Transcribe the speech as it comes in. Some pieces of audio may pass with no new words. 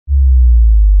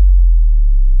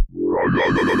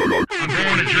I'm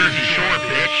going to Jersey Shore,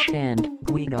 bitch. And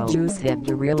Guido Juice had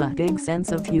gorilla big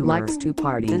sense of humor. Likes to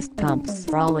party. This pumps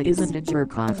frolic isn't a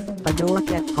jerk off. A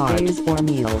dork at heart. Pays for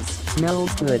meals.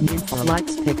 Smells good. Info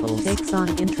likes pickles. Takes on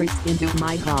interest into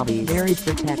my hobby. Very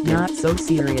protect. Not so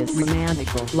serious.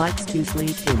 Romantical. Likes to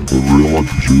sleep in. Gorilla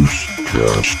Juice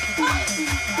Cast.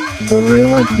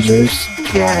 Gorilla Juice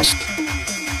Cast.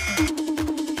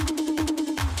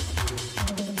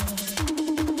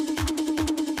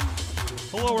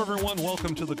 Hello, everyone.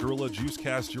 Welcome to the Gorilla Juice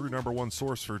Cast, your number one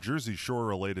source for Jersey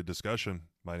Shore-related discussion.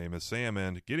 My name is Sam,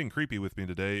 and getting creepy with me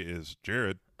today is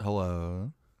Jared.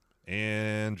 Hello.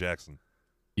 And Jackson.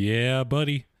 Yeah,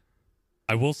 buddy.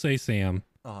 I will say, Sam,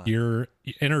 your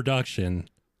introduction,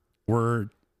 we're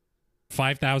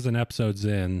 5,000 episodes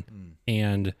in,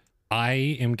 and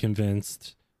I am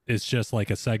convinced it's just like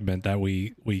a segment that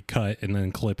we cut and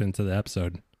then clip into the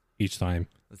episode each time.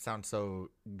 It sounds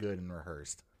so good and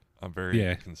rehearsed. I'm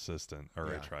very consistent,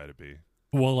 or I try to be.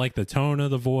 Well, like the tone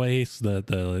of the voice,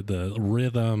 the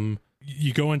rhythm,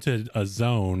 you go into a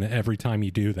zone every time you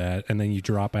do that, and then you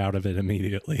drop out of it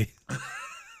immediately.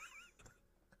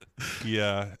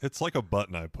 Yeah, it's like a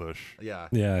button I push. Yeah.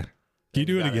 Yeah. Can you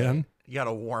do it again? You got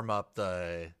to warm up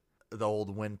the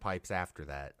old windpipes after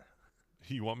that.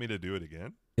 You want me to do it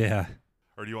again? Yeah.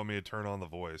 Or do you want me to turn on the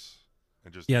voice?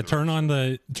 And just turn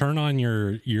on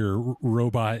your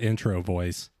robot intro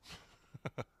voice.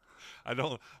 I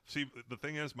don't see. The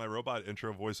thing is, my robot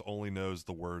intro voice only knows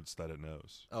the words that it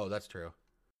knows. Oh, that's true.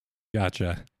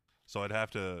 Gotcha. So I'd have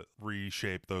to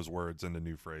reshape those words into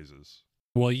new phrases.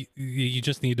 Well, you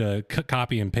just need to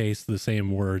copy and paste the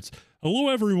same words. Hello,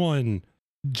 everyone.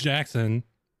 Jackson,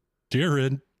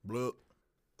 Jared. Bloop.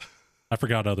 I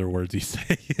forgot other words you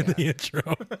say in the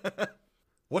intro.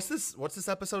 What's this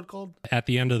episode called? At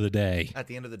the end of the day. At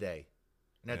the end of the day.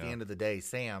 And at the end of the day,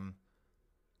 Sam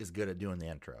is good at doing the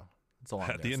intro. That's all I'm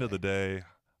At the end of the day,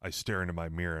 I stare into my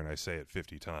mirror and I say it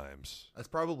 50 times. That's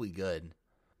probably good.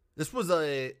 This was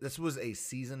a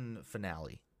season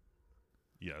finale.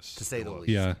 Yes. To say the least.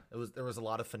 Yeah. There was a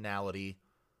lot of finality.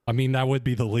 I mean, that would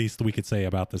be the least we could say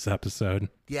about this episode.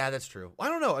 Yeah, that's true. I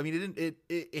don't know. I mean,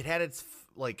 it had its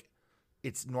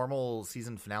normal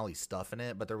season finale stuff in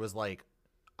it, but there was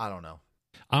I don't know.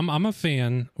 I'm a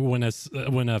fan when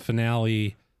a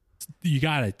finale, you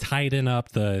gotta tighten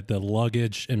up the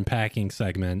luggage and packing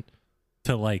segment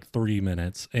to 3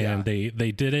 minutes, and they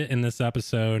did it in this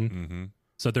episode. Mm-hmm.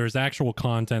 So there's actual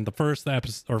content. The first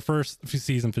episode or first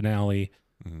season finale,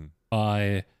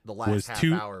 the last was half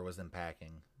hour was in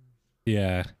packing.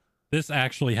 Yeah, this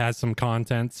actually has some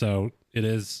content, so it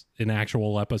is an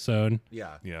actual episode.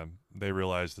 Yeah. Yeah. They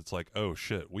realized it's like, oh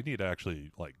shit, we need to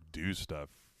actually do stuff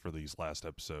for these last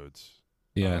episodes.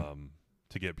 Yeah.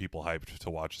 To get people hyped to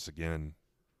watch us again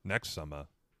next summer.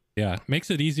 Yeah.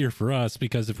 Makes it easier for us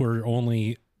because if we're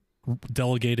only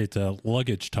delegated to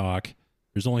luggage talk,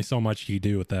 there's only so much you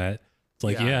do with that. It's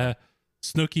like,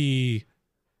 Snooki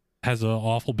has an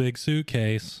awful big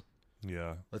suitcase.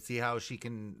 Yeah. Let's see how she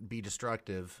can be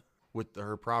destructive with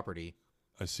her property.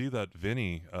 I see that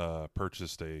Vinny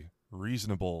purchased a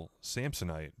reasonable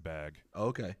Samsonite bag.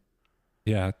 Okay.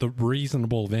 Yeah, the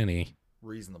reasonable Vinny.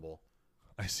 Reasonable.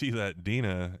 I see that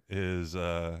Dina is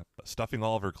stuffing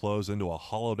all of her clothes into a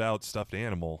hollowed out stuffed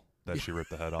animal that she ripped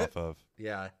the head off of.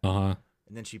 Yeah. Uh-huh.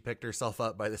 And then she picked herself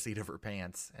up by the seat of her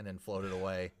pants and then floated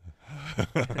away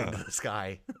into the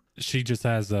sky. She just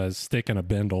has a stick and a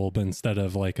bindle, but instead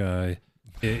of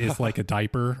it's like a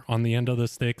diaper on the end of the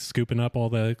stick, scooping up all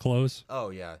the clothes. Oh,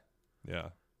 yeah. Yeah.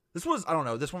 This was, I don't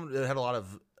know, this one had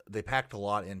they packed a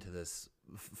lot into this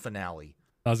finale.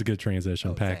 That was a good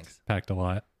transition. Oh, thanks. Packed a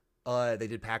lot. They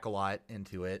did pack a lot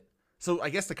into it. So I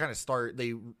guess to kind of start,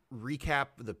 they recap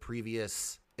the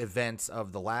previous events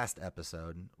of the last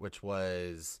episode, which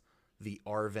was the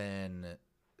Arvin,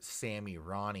 Sammy,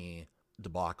 Ronnie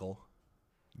debacle.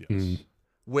 Yes.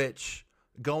 Which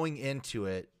going into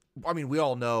it, I mean, we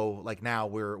all know, now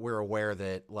we're aware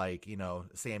that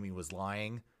Sammy was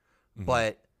lying,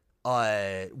 but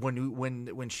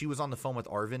when she was on the phone with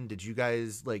Arvin, did you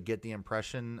guys get the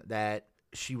impression that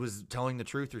she was telling the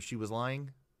truth or she was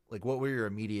lying? What were your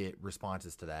immediate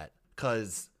responses to that?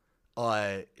 Because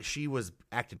she was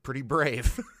acted pretty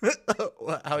brave.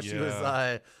 How she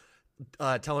was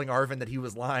telling Arvin that he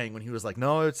was lying when he was like,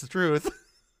 no, it's the truth.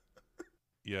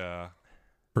 Yeah.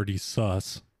 Pretty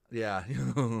sus. Yeah.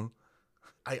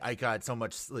 I got so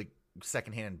much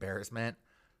secondhand embarrassment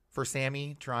for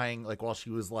Sammy trying while she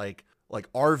was like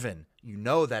Arvin,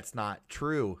 that's not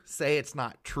true. Say it's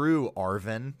not true,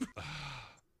 Arvin.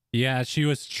 Yeah, she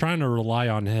was trying to rely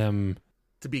on him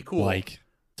to be cool.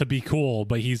 to be cool,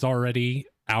 but he's already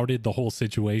outed the whole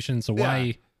situation. So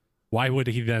why would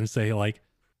he then say like,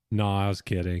 no, I was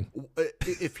kidding?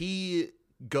 If he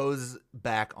goes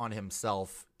back on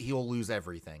himself, he'll lose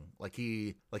everything. Like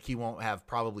he won't have,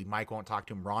 probably Mike won't talk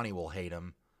to him. Ronnie will hate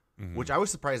him, which I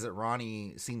was surprised that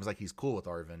Ronnie seems like he's cool with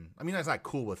Arvin. I mean, he's not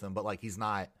cool with him, but like he's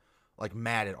not like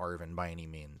mad at Arvin by any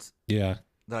means. Yeah.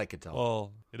 That I could tell.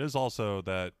 Well, it is also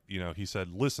that, he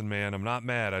said, listen, man, I'm not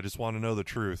mad. I just want to know the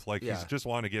truth. Like, he's just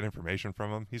wanting to get information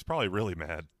from him. He's probably really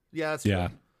mad. Yeah, that's Yeah.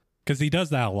 true. Because he does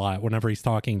that a lot whenever he's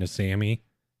talking to Sammy.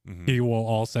 He will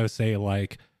also say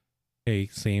like, hey,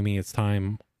 Sammy, it's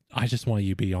time. I just want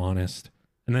you to be honest.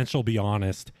 And then she'll be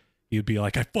honest. He'd be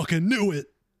like, I fucking knew it.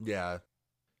 Yeah.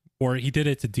 Or he did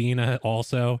it to Dina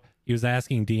also. He was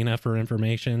asking Dina for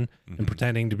information and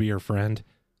pretending to be her friend.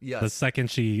 Yes. The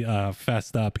second she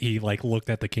fessed up, he like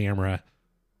looked at the camera.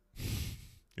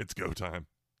 It's go time.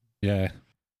 Yeah.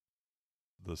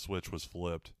 The switch was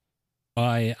flipped.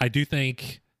 I do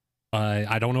think,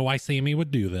 I don't know why Sammy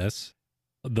would do this.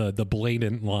 The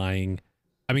blatant lying.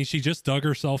 I mean, she just dug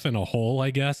herself in a hole,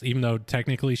 I guess, even though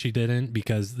technically she didn't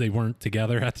because they weren't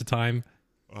together at the time.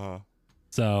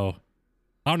 So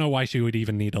I don't know why she would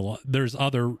even need a. There's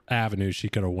other avenues she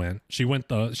could have went.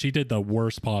 She did the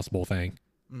worst possible thing.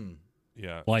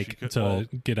 Yeah. Like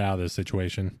get out of this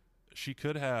situation. She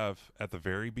could have, at the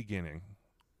very beginning,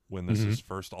 when this is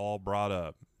first all brought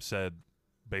up, said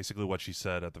basically what she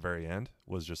said at the very end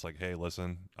was just like, hey,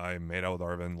 listen, I made out with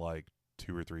Arvin like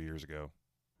 2 or 3 years ago.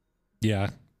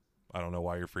 Yeah. I don't know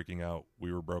why you're freaking out.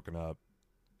 We were broken up.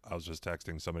 I was just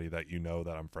texting somebody that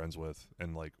that I'm friends with.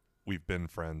 And like, we've been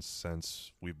friends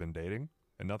since we've been dating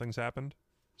and nothing's happened.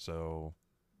 So.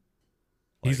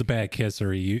 He's a bad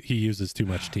kisser. He uses too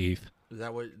much teeth. Is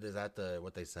that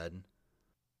what they said?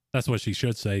 That's what she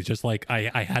should say. Just like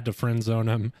I had to friend zone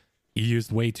him. He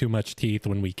used way too much teeth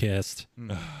when we kissed.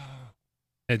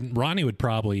 And Ronnie would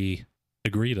probably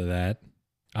agree to that,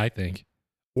 I think.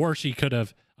 Or she could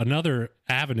have, another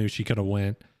avenue she could have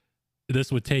went.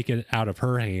 This would take it out of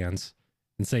her hands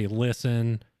and say,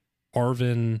 listen,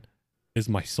 Arvin is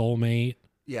my soulmate.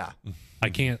 Yeah. I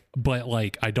can't, but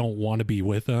like, I don't want to be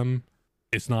with him.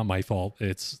 It's not my fault.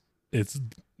 It's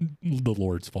the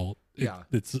Lord's fault. Yeah.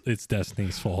 It's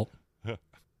Destiny's fault.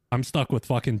 I'm stuck with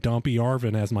fucking Dumpy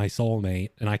Arvin as my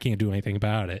soulmate, and I can't do anything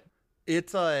about it.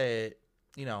 It's I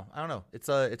don't know. It's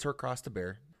her cross to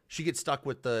bear. She gets stuck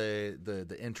with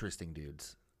the interesting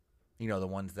dudes. The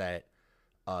ones that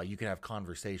you can have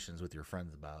conversations with your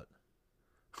friends about.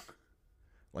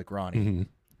 Like Ronnie.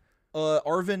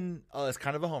 Arvin is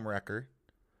kind of a homewrecker.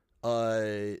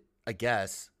 I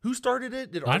guess. Who started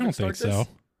it? Did Arvin I don't start think this?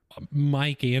 so.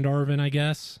 Mike and Arvin, I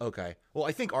guess. Okay. Well,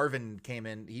 I think Arvin came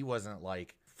in. He wasn't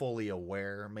like fully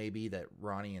aware maybe that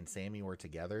Ronnie and Sammy were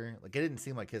together. Like it didn't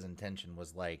seem like his intention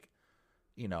was like,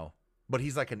 but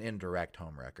he's like an indirect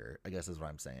homewrecker, I guess is what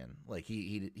I'm saying. Like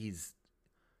he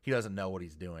doesn't know what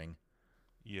he's doing.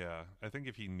 Yeah, I think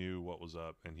if he knew what was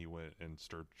up and he went and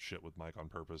stirred shit with Mike on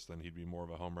purpose, then he'd be more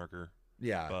of a homewrecker.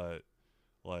 Yeah. But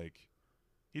like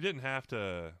he didn't have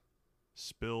to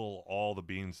spill all the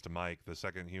beans to Mike the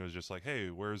second he was just like, hey,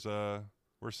 where's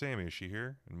Sammy? Is she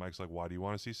here? And Mike's like, why do you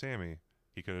want to see Sammy?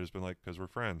 He could have just been like, because we're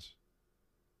friends.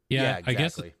 Yeah,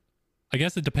 exactly. I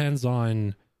guess it depends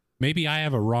on, maybe I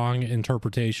have a wrong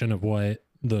interpretation of what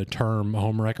the term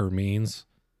homewrecker means.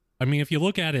 I mean, if you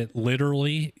look at it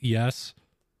literally, yes.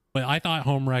 But I thought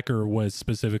homewrecker was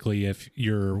specifically if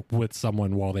you're with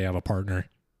someone while they have a partner.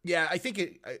 Yeah, I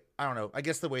think I don't know. I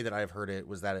guess the way that I've heard it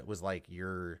was that it was like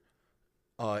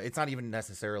it's not even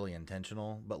necessarily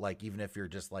intentional, but like even if you're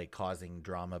just like causing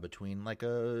drama between like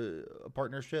a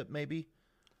partnership, maybe.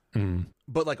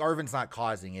 But like Arvin's not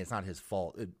causing it. It's not his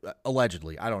fault.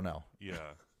 Allegedly. I don't know. Yeah.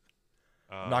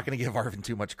 I'm not going to give Arvin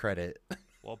too much credit.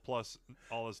 Well, plus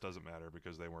all this doesn't matter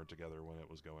because they weren't together when it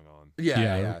was going on.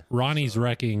 Yeah. Ronnie's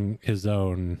wrecking his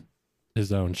own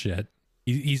shit.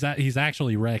 He's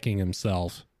actually wrecking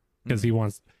himself because he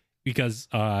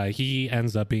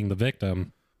ends up being the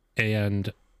victim,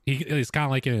 and it's kind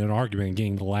of like in an argument,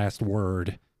 getting the last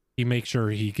word. He makes sure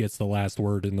he gets the last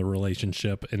word in the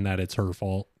relationship, and that it's her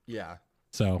fault. Yeah.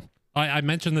 So I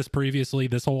mentioned this previously.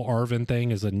 This whole Arvin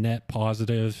thing is a net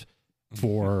positive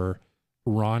for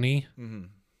Ronnie.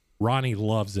 Ronnie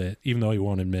loves it, even though he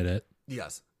won't admit it.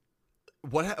 Yes.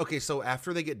 Okay, so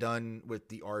after they get done with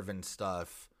the Arvin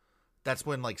stuff, that's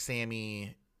when like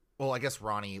Sammy, well, I guess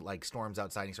Ronnie like storms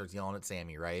outside and he starts yelling at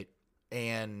Sammy, right?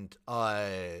 And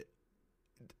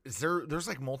there's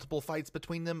like multiple fights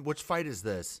between them. Which fight is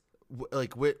this?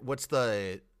 What's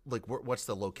the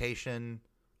location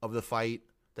of the fight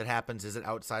that happens? Is it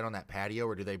outside on that patio,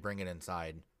 or do they bring it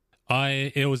inside?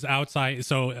 It was outside.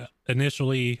 So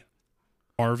initially,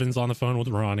 Arvin's on the phone with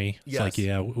Ronnie. It's Yes. like,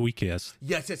 yeah, we kissed.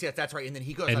 Yes, that's right. And then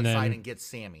he goes And outside then- and gets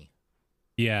Sammy.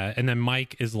 Yeah, and then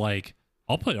Mike is like,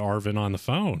 I'll put Arvin on the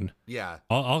phone. Yeah.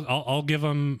 I'll give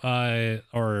him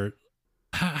or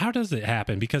how does it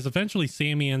happen? Because eventually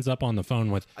Sammy ends up on the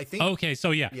phone with. I think. Okay,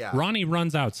 so yeah, Yeah. Ronnie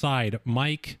runs outside.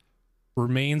 Mike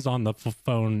remains on the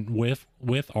phone with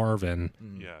Arvin.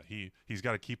 Yeah, he's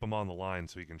got to keep him on the line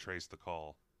so he can trace the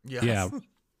call. Yes. Yeah.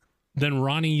 Then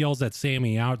Ronnie yells at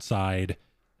Sammy outside,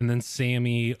 and then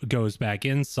Sammy goes back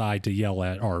inside to yell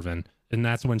at Arvin, and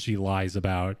that's when she lies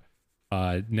about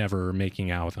never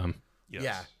making out with him. Yes.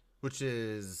 Yeah. Which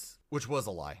was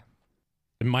a lie.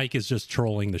 And Mike is just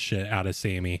trolling the shit out of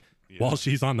Sammy Yeah. while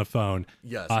she's on the phone.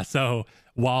 Yes. So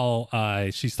while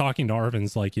she's talking to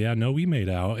Arvin's like, yeah, no, we made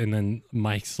out. And then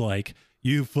Mike's like,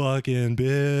 you fucking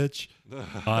bitch.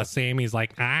 Sammy's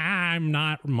like, I'm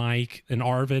not Mike. And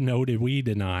Arvin, no, we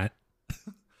did not.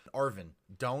 Arvin,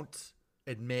 don't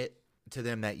admit to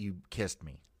them that you kissed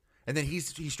me. And then he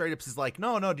straight up is like,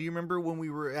 no. Do you remember when we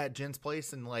were at Jen's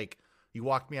place and like you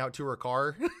walked me out to her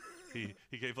car? He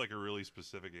gave like a really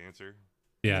specific answer.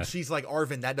 Yeah. And she's like,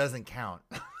 Arvin, that doesn't count.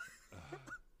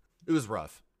 It was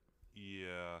rough.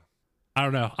 Yeah. I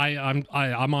don't know.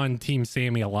 I'm on Team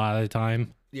Sammy a lot of the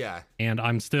time. Yeah. And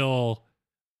I'm still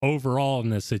overall in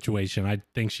this situation. I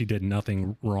think she did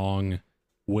nothing wrong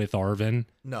with Arvin.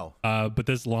 No. But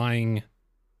this lying,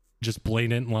 just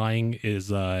blatant lying,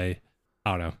 is I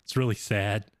don't know. It's really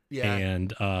sad. Yeah.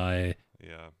 And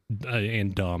Yeah.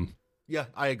 and dumb. Yeah,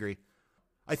 I agree.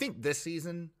 I think this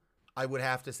season, I would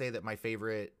have to say that my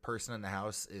favorite person in the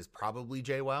house is probably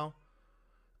JWoww.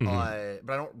 Mhm.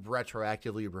 But I don't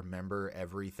retroactively remember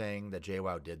everything that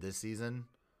JWoww did this season.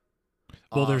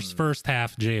 Well, there's first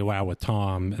half JWoww with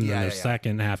Tom, and Yeah, then there's yeah.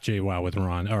 second half JWoww with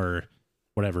Ron or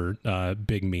whatever.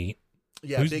 Big Meat.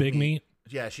 Yeah, Who's Big Meat?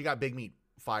 Yeah, she got Big Meat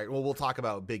fired. Well, we'll talk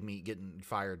about Big Meat getting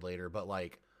fired later, but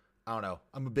like, I don't know.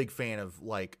 I'm a big fan of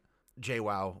like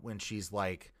JWoww when she's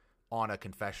like on a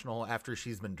confessional after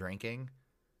she's been drinking.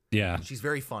 Yeah. She's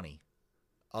very funny.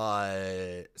 So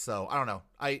I don't know.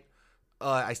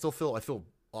 I feel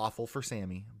awful for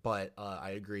Sammy, but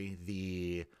I agree.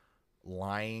 The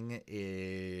lying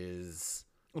is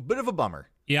a bit of a bummer.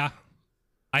 Yeah.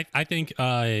 I think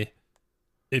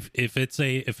if it's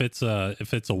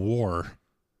a war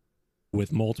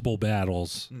with multiple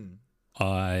battles,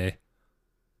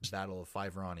 Battle of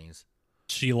Five Ronnies.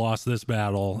 she lost this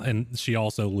battle and she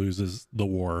also loses the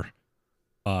war.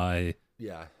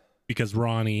 Yeah. Because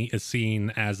Ronnie is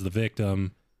seen as the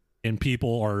victim and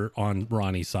people are on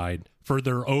Ronnie's side. For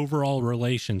their overall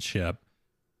relationship,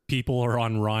 people are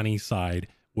on Ronnie's side,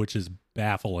 which is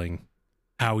baffling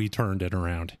how he turned it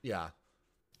around. Yeah.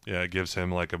 Yeah, it gives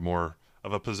him like a more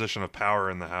of a position of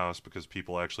power in the house because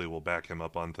people actually will back him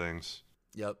up on things.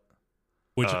 Yep.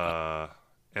 Which And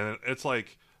it's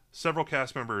like several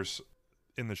cast members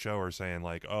in the show are saying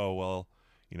like, oh, well,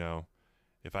 you know,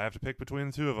 if I have to pick between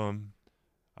the two of them,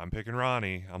 I'm picking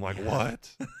Ronnie. I'm like,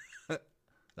 what?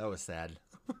 That was sad.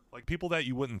 Like people that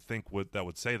you wouldn't think would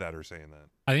say that are saying that.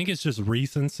 I think it's just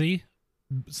recency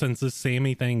since this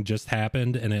Sammy thing just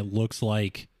happened and it looks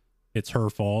like it's her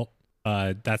fault.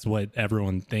 That's what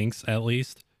everyone thinks, at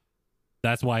least.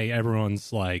 That's why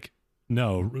everyone's like,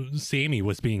 no, Sammy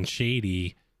was being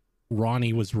shady.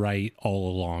 Ronnie was right all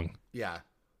along. Yeah.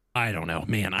 I don't know,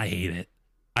 man. I hate it.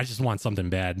 I just want something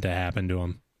bad to happen to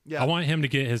him. Yeah. I want him to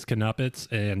get his knuckles,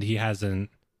 and he hasn't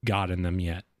gotten them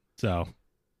yet. So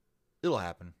It'll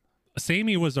happen.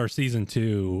 Sammy was our season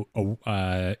 2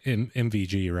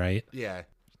 MVG, right? Yeah.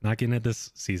 Not getting it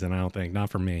this season, I don't think. Not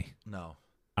for me. No.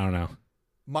 I don't know.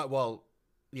 Well,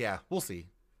 yeah, we'll see.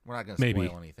 We're not going to Maybe.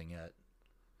 spoil anything yet.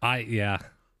 Yeah.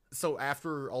 So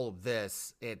after all of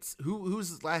this, it's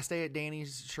who's last day at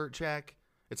Danny's shirt check?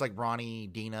 It's like Ronnie,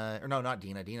 Dina, or no, not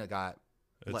Dina. Dina got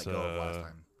let It's go of last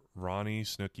time. Ronnie,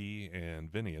 Snooki,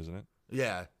 and Vinny, isn't it?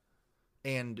 Yeah.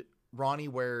 And Ronnie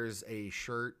wears a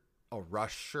shirt, a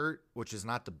Rush shirt, which is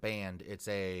not the band. It's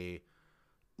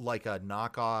like a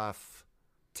knockoff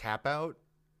Tap Out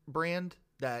brand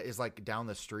that is like down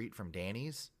the street from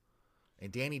Danny's.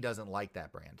 And Danny doesn't like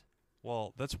that brand.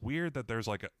 Well, that's weird that there's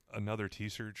like another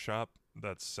t-shirt shop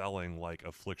that's selling like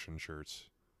Affliction shirts.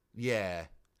 Yeah.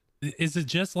 Is it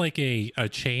just like a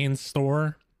chain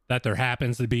store that there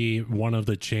happens to be one of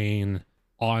the chain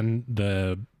on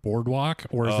the boardwalk?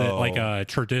 Or is it like a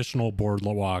traditional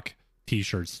boardwalk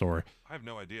t-shirt store? I have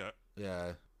no idea.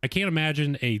 Yeah. I can't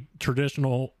imagine a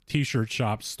traditional t-shirt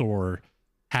shop store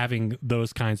having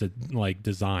those kinds of like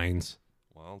designs.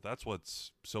 Well, that's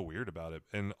what's so weird about it.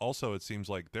 And also it seems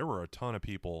like there were a ton of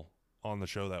people on the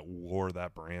show that wore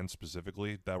that brand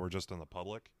specifically that were just in the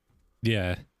public.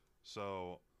 Yeah.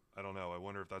 So I don't know. I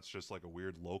wonder if that's just like a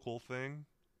weird local thing,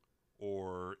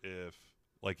 or if,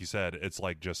 like you said, it's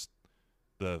like just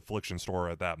the affliction store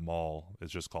at that mall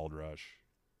is just called Rush.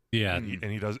 Yeah. And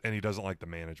he doesn't like the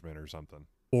management or something.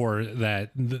 Or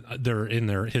that they're in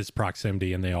his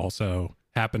proximity and they also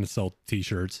happen to sell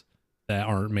t-shirts that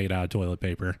aren't made out of toilet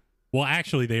paper. Well,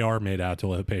 actually they are made out of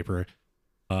toilet paper.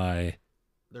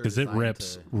 Because it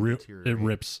rips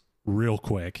real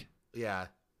quick. Yeah.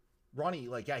 Ronnie,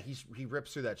 like, yeah, he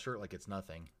rips through that shirt like it's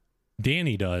nothing.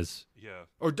 Danny does. Yeah.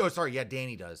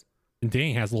 Danny does. And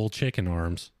Danny has little chicken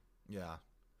arms. Yeah.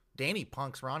 Danny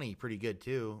punks Ronnie pretty good,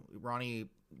 too. Ronnie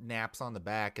naps on the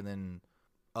back, and then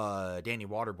Danny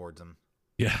waterboards him.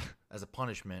 Yeah. As a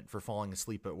punishment for falling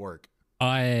asleep at work.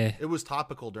 It was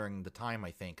topical during the time,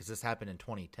 I think, because this happened in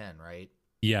 2010, right?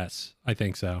 Yes, I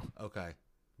think so. Okay.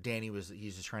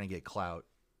 He's just trying to get clout.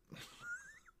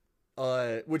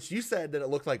 Which you said that it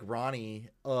looked like Ronnie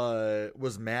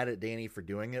was mad at Danny for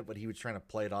doing it, but he was trying to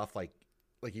play it off like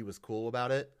he was cool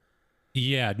about it.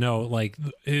 Yeah, no, like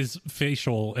his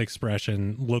facial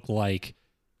expression looked like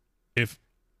if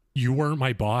you weren't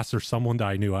my boss or someone that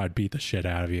I knew, I'd beat the shit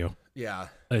out of you. Yeah.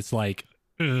 It's like,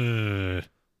 need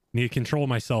to control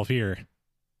myself here.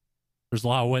 There's a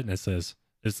lot of witnesses.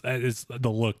 It's the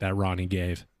look that Ronnie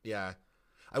gave. Yeah.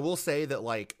 I will say that,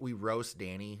 like, we roast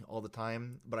Danny all the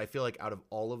time, but I feel like out of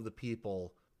all of the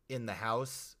people in the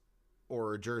house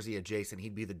or Jersey adjacent,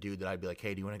 he'd be the dude that I'd be like,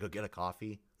 hey, do you want to go get a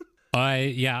coffee?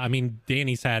 Yeah, I mean,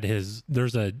 Danny's had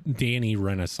there's a Danny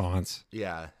renaissance.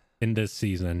 Yeah. In this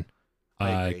season,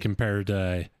 I agree. compared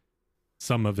to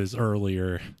some of his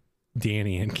earlier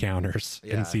Danny encounters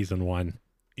in season 1.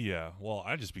 Yeah, well,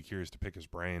 I'd just be curious to pick his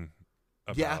brain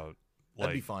about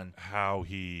that'd be fun. How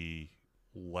he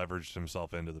leveraged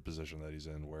himself into the position that he's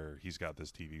in, where he's got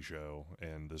this TV show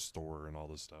and this store and all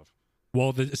this stuff.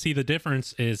 Well, the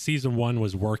difference is season 1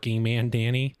 was working man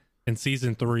Danny, and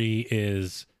season 3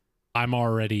 is I'm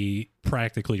already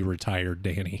practically retired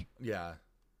Danny. Yeah.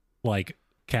 Like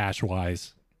cash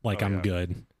wise, like I'm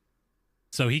good.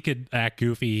 So he could act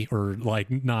goofy or like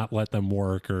not let them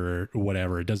work or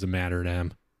whatever. It doesn't matter to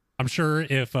him. I'm sure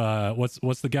if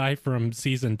what's the guy from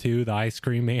season 2, the ice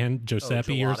cream man,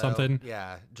 Giuseppe or something?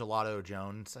 Yeah, Gelato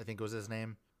Jones, I think was his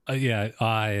name.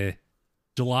 Gelato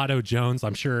Jones.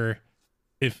 I'm sure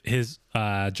if his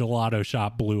gelato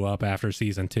shop blew up after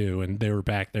season 2 and they were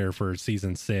back there for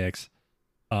season 6,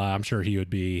 I'm sure he would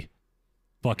be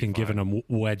fucking giving them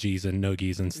wedgies and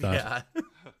noogies and stuff. Yeah.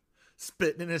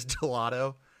 Spitting in his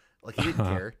gelato. Like he didn't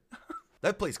care.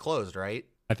 That place closed, right?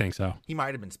 I think so. He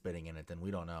might have been spitting in it then. We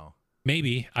don't know.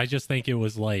 Maybe. I just think it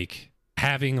was like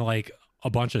having like a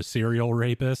bunch of serial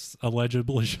rapists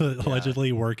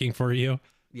allegedly working for you.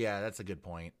 Yeah, that's a good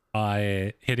point.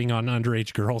 Hitting on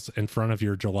underage girls in front of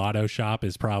your gelato shop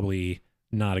is probably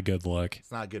not a good look.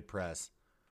 It's not good press.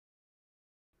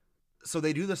 So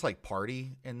they do this like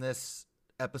party in this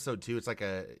episode too. It's like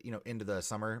a, end of the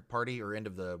summer party or end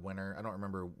of the winter. I don't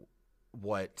remember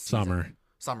what season.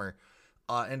 Summer.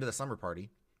 End of the summer party.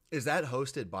 Is that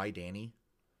hosted by Danny?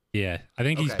 Yeah, I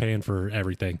think he's paying for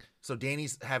everything. So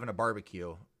Danny's having a barbecue,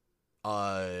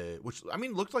 which, I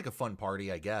mean, looked like a fun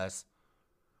party, I guess.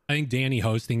 I think Danny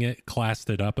hosting it classed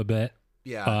it up a bit.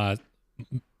 Yeah.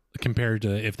 Compared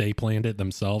to if they planned it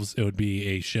themselves, it would be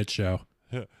a shit show.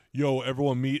 Yo,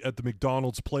 everyone meet at the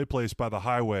McDonald's play place by the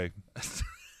highway.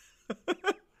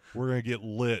 We're going to get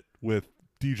lit with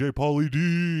DJ Pauly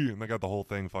D. And they got the whole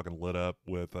thing fucking lit up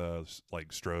with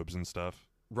like strobes and stuff.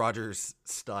 Roger's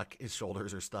stuck. His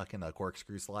shoulders are stuck in a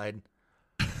corkscrew slide.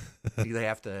 They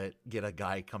have to get a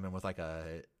guy come in with like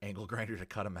a angle grinder to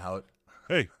cut him out.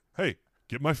 Hey,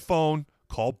 get my phone.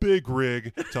 Call Big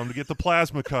Rig. Tell him to get the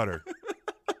plasma cutter.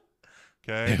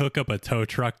 Okay. They hook up a tow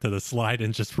truck to the slide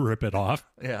and just rip it off.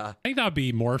 Yeah. I think that would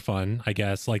be more fun, I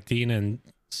guess. Like Dean and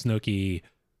Snooki,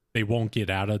 they won't get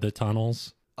out of the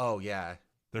tunnels. Oh, yeah.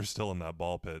 They're still in that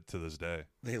ball pit to this day.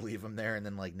 They leave them there, and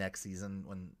then like next season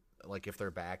when like if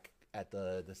they're back at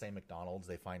the same McDonald's,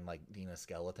 they find like Dina's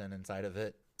skeleton inside of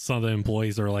it. Some of the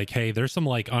employees are like, hey, there's some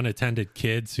like unattended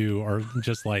kids who are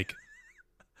just like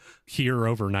here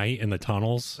overnight in the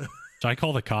tunnels. Should I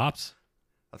call the cops?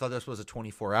 I thought this was a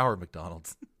 24-hour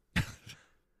McDonald's.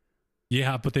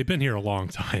 Yeah, but they've been here a long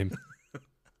time.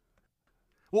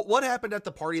 Well, what happened at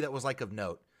the party that was like of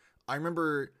note? I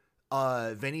remember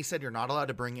Vinny said you're not allowed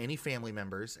to bring any family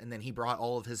members, and then he brought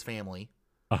all of his family.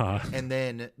 Uh-huh. And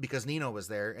then because Nino was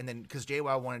there, and then because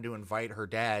JWoww wanted to invite her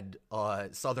dad,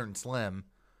 Southern Slim,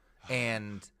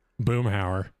 and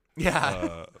Boomhauer.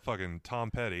 Yeah. Fucking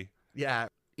Tom Petty. Yeah.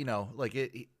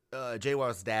 Like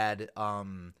JWoww's dad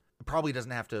probably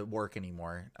doesn't have to work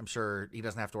anymore. I'm sure he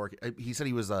doesn't have to work. He said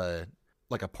he was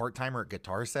like a part-timer at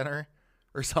Guitar Center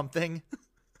or something.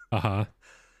 Uh-huh.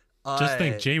 Just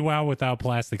think, JWoww without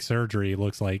plastic surgery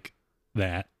looks like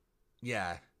that.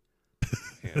 Yeah.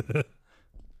 Yeah. I mean,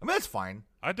 that's fine.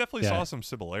 I definitely saw some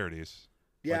similarities.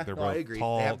 Yeah, like they're no, both I agree.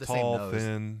 Tall, They have the same tall, nose.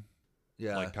 thin,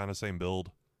 Yeah. like kind of same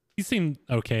build. He seemed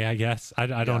okay, I guess. I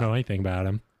don't know anything about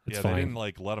him. It's Yeah, fine. they didn't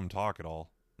like let him talk at all.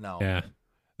 No. Yeah.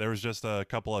 There was just a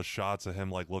couple of shots of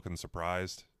him like looking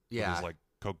surprised. Yeah. With his like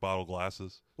Coke bottle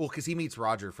glasses. Well, because he meets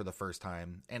Roger for the first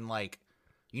time, and like,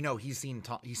 you know, he's seen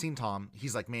Tom.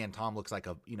 He's like, man, Tom looks like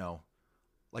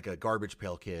like a garbage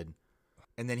pail kid,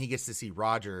 and then he gets to see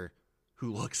Roger,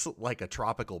 who looks like a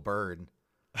tropical bird,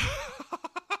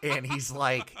 and he's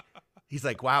like,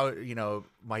 wow, you know,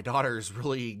 my daughter's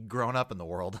really grown up in the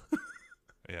world.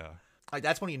 Yeah. Like,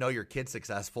 that's when you know your kid's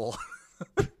successful.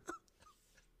 Can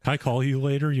I call you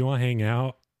later? You want to hang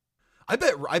out? I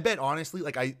bet honestly,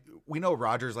 like we know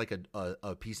Roger's like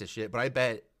a piece of shit, but I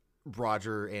bet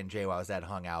Roger and JWoww's dad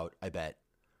hung out. I bet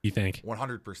You think?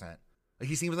 100%. Like,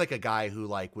 he seems like a guy who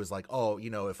like was like, oh, you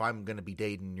know, if I'm gonna be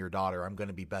dating your daughter, I'm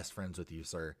gonna be best friends with you,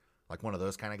 sir. Like one of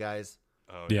those kind of guys.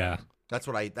 Oh, Yeah. That's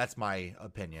my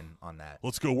opinion on that.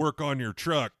 Let's go work on your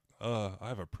truck. I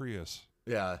have a Prius.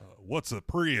 Yeah. What's a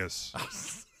Prius?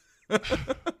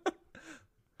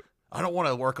 I don't want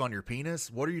to work on your penis.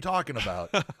 What are you talking about?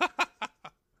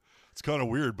 It's kind of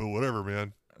weird, but whatever,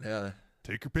 man. Yeah.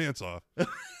 Take your pants off.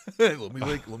 let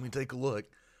me take a look.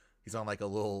 He's on like a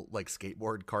little like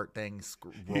skateboard cart thing,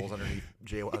 rolls underneath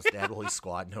JWoww's dad while he's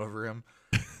squatting over him.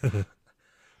 Needs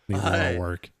a lot of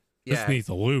work. Yeah. This needs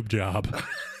a lube job.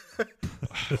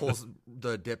 Pulls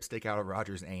the dipstick out of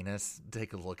Roger's anus.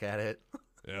 Take a look at it.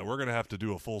 Yeah, we're gonna have to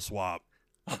do a full swap.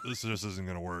 This just isn't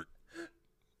gonna work.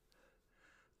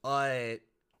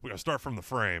 We gotta start from the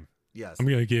frame. Yes. I'm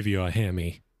going to give you a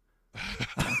Hemi.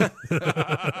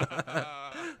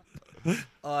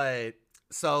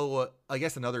 So I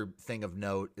guess another thing of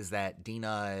note is that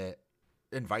Dina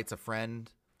invites a friend,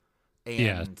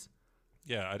 and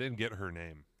Yeah, I didn't get her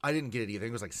name. I didn't get it either. I think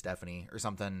it was like Stephanie or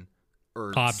something,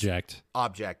 or Object.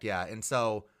 Object, yeah. And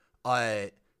so,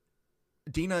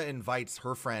 Dina invites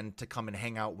her friend to come and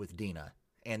hang out with Dina,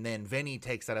 and then Vinny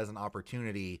takes that as an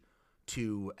opportunity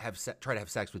to try to have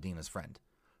sex with Dina's friend,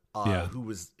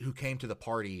 who came to the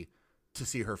party to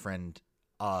see her friend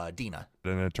Dina.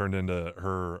 Then it turned into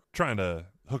her trying to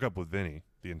hook up with Vinny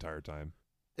the entire time.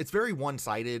 It's very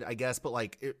one-sided, I guess, but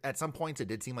like at some points it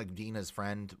did seem like Dina's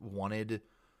friend wanted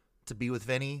to be with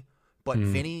Vinny, but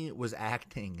Vinny was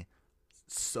acting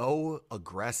so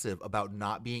aggressive about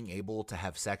not being able to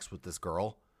have sex with this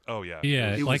girl. Oh yeah.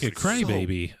 Yeah, It like was a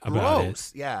crybaby so about it.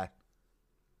 gross. Yeah,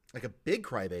 like a big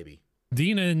crybaby.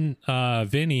 Dina and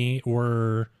Vinny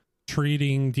were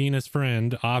treating Dina's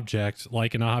friend Object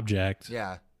like an object.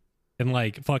 Yeah, And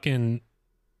like fucking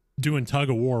doing tug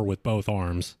of war with both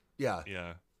arms. yeah,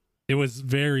 Yeah. It was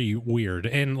very weird.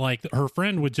 And like her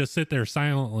friend would just sit there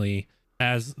silently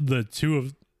as the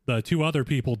two other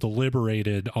people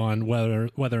deliberated on whether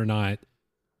or not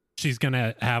she's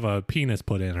gonna have a penis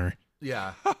put in her.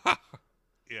 yeah.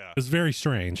 Yeah. It was very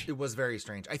strange. It was very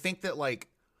strange. I think that like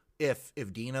if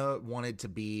Dina wanted to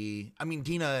be, I mean,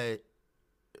 Dina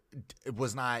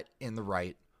was not in the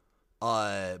right,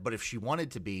 but if she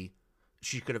wanted to be,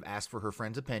 she could have asked for her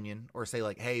friend's opinion or say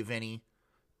like, hey, Vinny,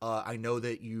 I know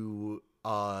that you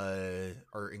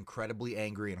are incredibly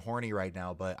angry and horny right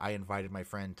now, but I invited my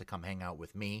friend to come hang out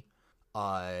with me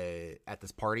at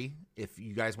this party. If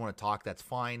you guys want to talk, that's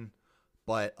fine.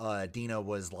 But Dina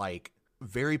was like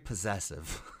very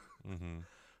possessive. Mm-hmm.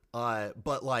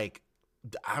 But like,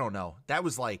 I don't know. That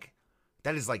is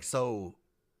like so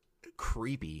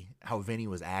creepy how Vinny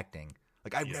was acting.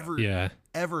 Like I've never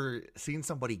ever seen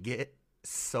somebody get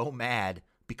so mad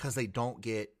because they don't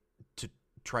get to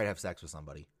try to have sex with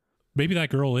somebody. Maybe that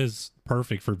girl is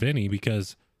perfect for Vinny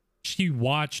because she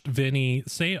watched Vinny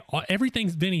say everything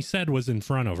Vinny said was in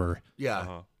front of her. Yeah.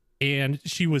 Uh-huh. And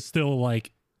she was still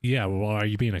like, yeah, well, are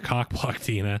you being a cockblock,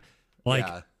 Tina? Like,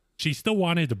 Yeah. she still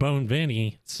wanted to bone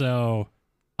Vinny. So,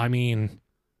 I mean,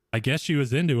 I guess she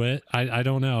was into it. I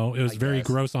don't know. It was very guess.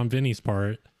 gross on Vinny's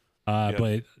part,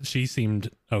 but she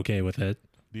seemed okay with it.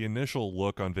 The initial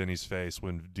look on Vinny's face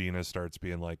when Dina starts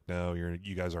being like, "No,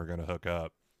 you guys aren't going to hook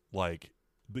up," like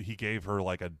he gave her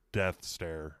like a death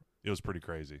stare. It was pretty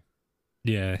crazy.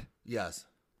 Yeah. Yes.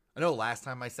 I know last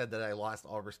time I said that I lost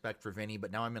all respect for Vinny, but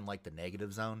now I'm in like the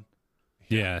negative zone.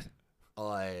 Yeah.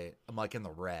 I'm like in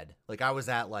the red. Like I was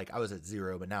at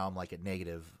 0, but now I'm like at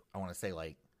negative. I want to say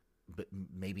like, but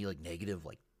maybe like negative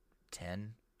like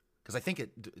 10 Because I think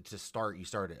to start, you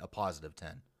start at a positive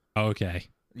 10. Okay.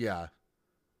 Yeah,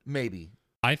 maybe.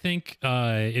 I think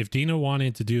if Dina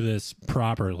wanted to do this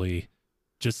properly,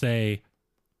 just say,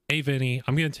 hey, Vinny,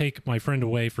 I'm going to take my friend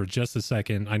away for just a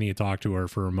second. I need to talk to her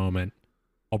for a moment.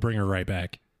 I'll bring her right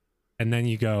back. And then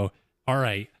you go, all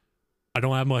right, I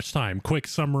don't have much time. Quick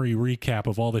summary recap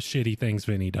of all the shitty things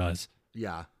Vinny does.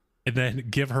 Yeah. And then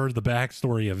give her the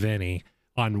backstory of Vinny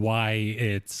on why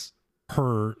it's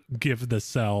her, give the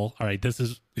cell. All right, this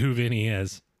is who Vinny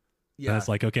is. Yeah. And it's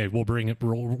like, okay, we'll bring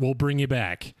you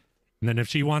back. And then if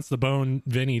she wants to bone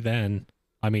Vinny, then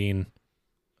I mean,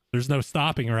 there's no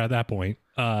stopping her at that point.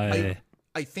 I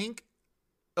think.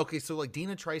 Okay, so like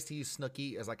Dina tries to use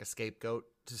Snooki as like a scapegoat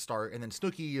to start, and then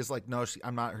Snooki is like, "No,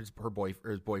 I'm not his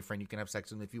boyfriend. You can have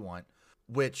sex with him if you want."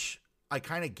 Which I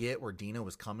kind of get where Dina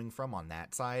was coming from on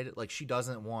that side. Like she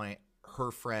doesn't want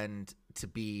her friend to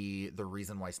be the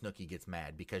reason why Snooki gets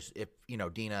mad, because if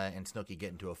Dina and Snooki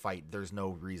get into a fight, there's no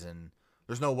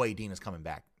way Dina's coming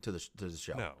back to the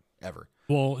show. No. Ever.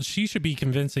 Well, she should be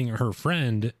convincing her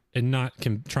friend and not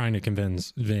trying to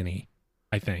convince Vinny,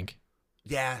 I think.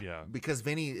 Yeah, Yeah. because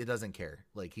Vinny, it doesn't care.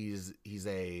 Like he's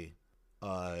a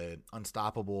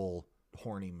unstoppable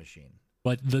horny machine.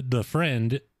 But the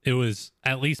friend, it was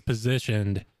at least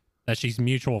positioned that she's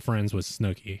mutual friends with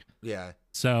Snooki. Yeah.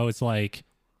 So it's like,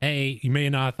 hey, you may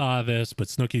not have thought of this, but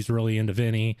Snooki's really into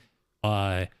Vinny.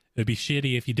 It'd be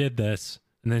shitty if you did this.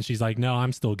 And then she's like, no,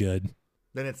 I'm still good.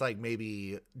 Then it's like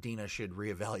maybe Dina should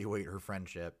reevaluate her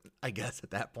friendship, I guess,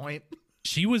 at that point.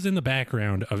 She was in the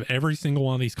background of every single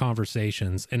one of these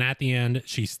conversations, and at the end,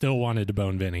 she still wanted to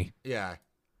bone Vinny. Yeah.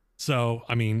 So,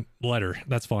 I mean, let her.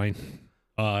 That's fine.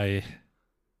 Here's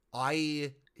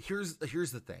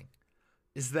the thing,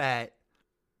 is that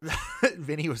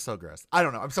Vinny was so gross. I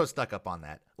don't know. I'm so stuck up on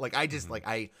that. Like, I just like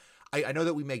I know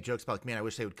that we make jokes about like, man, I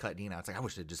wish they would cut Dina. It's like I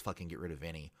wish they'd just fucking get rid of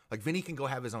Vinny. Like Vinny can go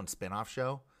have his own spinoff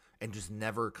show and just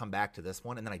never come back to this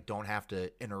one, and then I don't have to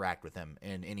interact with him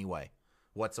in any way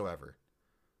whatsoever.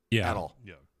 Yeah. At all.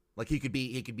 Yeah. Like he could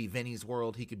be Vinny's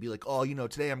world. He could be like, oh,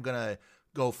 today I'm gonna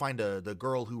go find the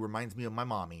girl who reminds me of my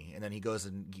mommy, and then he goes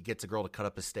and he gets a girl to cut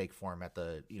up a steak for him at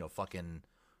the fucking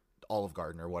Olive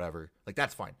Garden or whatever. Like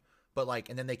that's fine. But like,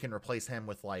 and then they can replace him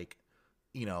with like,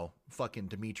 fucking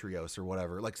Demetrios or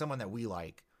whatever, like someone that we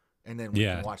like, and then we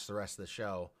can watch the rest of the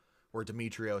show where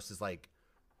Demetrios is like,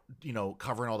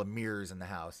 covering all the mirrors in the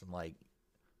house and like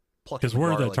plucking. Because we're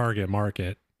the garlic. target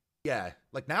market. Yeah,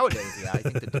 like nowadays, yeah, I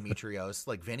think that Demetrios,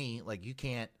 like Vinny, like you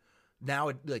can't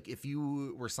now. Like if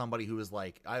you were somebody who was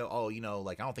like, I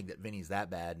don't think that Vinny's that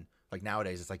bad. Like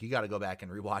nowadays, it's like you got to go back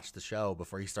and rewatch the show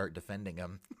before you start defending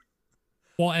him.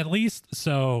 Well, at least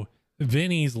so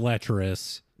Vinny's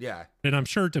lecherous, Yeah, and I'm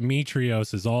sure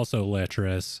Demetrios is also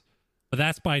lecherous, but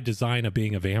that's by design of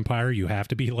being a vampire. You have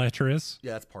to be lecherous.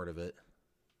 yeah, that's part of it.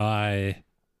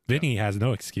 Vinny has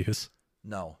no excuse.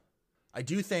 No, I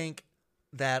do think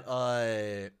that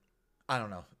I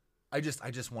don't know. I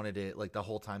just wanted it, like the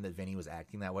whole time that Vinny was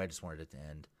acting that way, I just wanted it to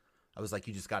end. I was like,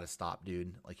 you just got to stop,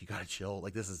 dude. Like you got to chill.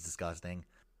 Like this is disgusting.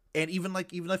 And even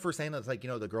if we're saying that, like,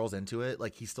 the girl's into it,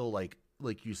 like he's still like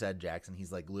you said, Jackson,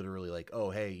 he's like literally like,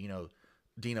 oh, hey,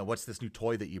 Dina, what's this new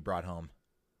toy that you brought home?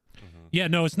 Mm-hmm. Yeah,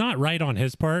 no, it's not right on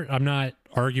his part. I'm not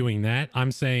arguing that.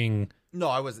 I'm saying No,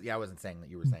 I wasn't saying that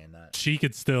you were saying that. she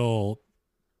could still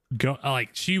go, like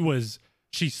she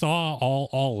saw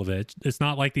all of it. It's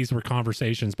not like these were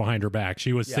conversations behind her back.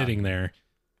 She was sitting there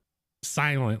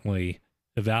silently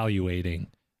evaluating,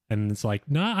 and it's like,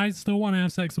 no, I still want to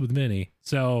have sex with Vinny.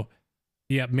 So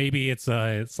yeah, maybe it's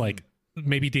like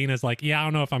maybe Dina's like, yeah, I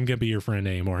don't know if I'm gonna be your friend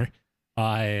anymore.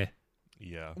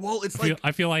 Yeah. Well, it's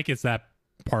I feel like it's that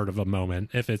part of a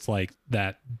moment if it's like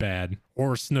that bad.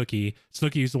 Or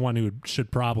Snooki's the one who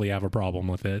should probably have a problem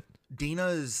with it.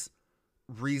 Dina's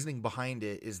reasoning behind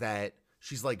it is that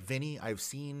she's like, Vinny, I've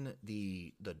seen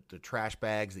the trash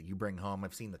bags that you bring home.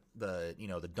 I've seen the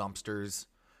dumpsters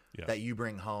that you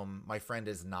bring home. My friend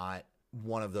is not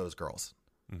one of those girls.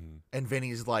 Mm-hmm. And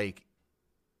Vinny's like,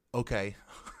 okay.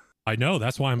 I know,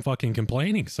 that's why I'm fucking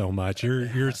complaining so much.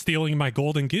 You're stealing my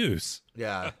golden goose.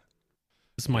 Yeah.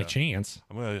 This is my chance.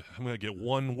 I'm gonna get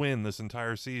one win this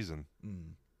entire season.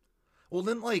 Well,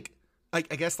 then, like, I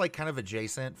guess, like, kind of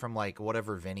adjacent from, like,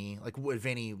 whatever Vinny, like, what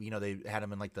Vinny, they had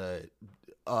him in, like, the,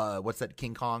 what's that,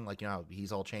 King Kong, like,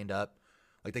 he's all chained up.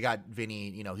 Like, they got Vinny,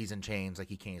 he's in chains, like,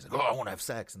 he can't, he's like, oh, I want to have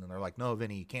sex. And then they're like, no,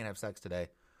 Vinny, you can't have sex today.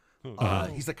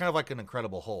 He's like kind of like an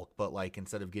Incredible Hulk, but, like,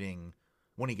 instead of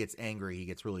when he gets angry, he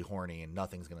gets really horny, and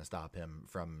nothing's going to stop him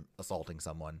from assaulting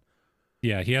someone.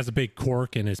 Yeah, he has a big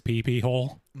cork in his pee-pee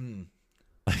hole. And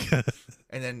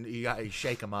then you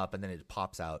shake him up, and then it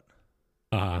pops out.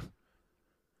 Uh-huh.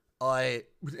 And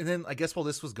then I guess while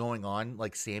this was going on,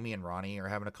 like Sammy and Ronnie are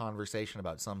having a conversation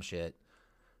about some shit,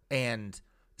 and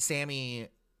Sammy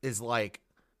is like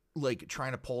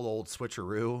trying to pull the old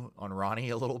switcheroo on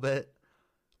Ronnie a little bit,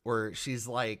 where she's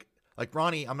like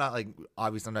Ronnie. I'm not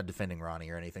obviously I'm not defending Ronnie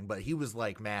or anything, but he was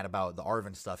like mad about the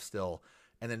Arvin stuff still,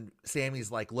 and then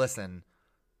Sammy's like, listen,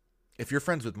 if you're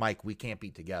friends with Mike, we can't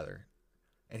be together,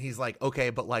 and he's like,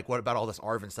 okay, but like what about all this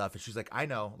Arvin stuff? And she's like, I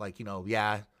know,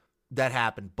 yeah. That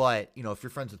happened, but if you're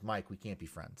friends with Mike, we can't be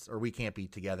friends or we can't be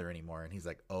together anymore. And he's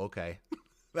like, oh, okay,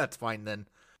 that's fine then.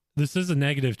 This is a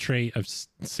negative trait of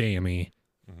Sammy.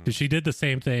 Because she did the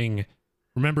same thing.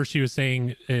 Remember, she was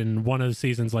saying in one of the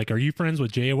seasons, like, are you friends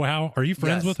with JWoww? Are you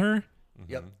friends with her?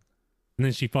 Yep. And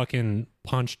then she fucking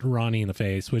punched Ronnie in the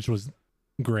face, which was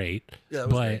great. Yeah, that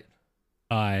was great.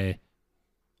 I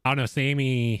don't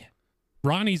know,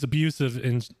 Ronnie's abusive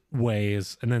in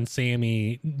ways, and then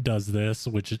Sammy does this,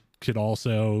 which could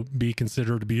also be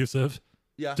considered abusive.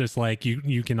 Yeah. Just like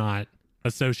you cannot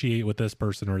associate with this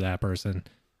person or that person.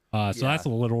 So that's a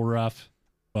little rough,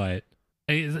 but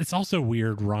it's also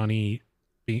weird Ronnie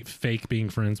being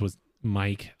friends with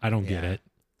Mike. I don't get it.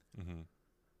 Mm-hmm.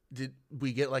 Did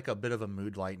we get like a bit of a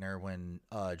mood lightener when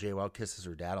JWoww kisses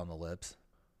her dad on the lips?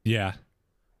 Yeah.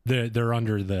 They're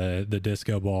under the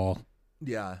disco ball.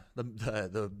 Yeah,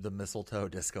 the mistletoe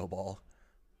disco ball.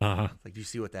 Uh-huh. Like, do you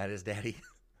see what that is, Daddy?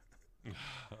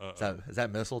 Is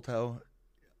that mistletoe?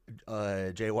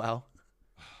 JWoww?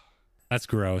 That's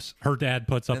gross. Her dad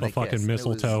puts up a fucking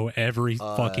mistletoe every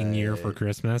fucking year for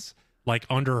Christmas, like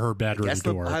under her bedroom That's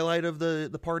door. the highlight of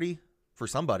the party for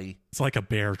somebody. It's like a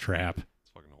bear trap.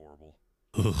 It's fucking horrible.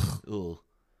 Ugh.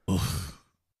 Ugh.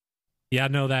 Yeah,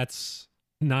 no, that's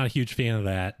not a huge fan of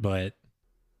that, but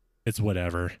it's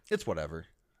whatever. It's whatever.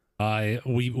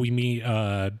 We meet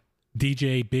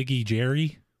DJ Biggie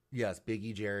Jerry. Yes,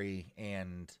 Biggie Jerry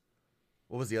and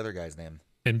what was the other guy's name?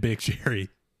 And Big Jerry.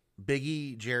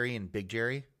 Biggie Jerry and Big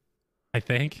Jerry. I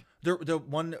think. The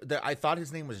one that I thought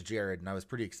his name was Jared, and I was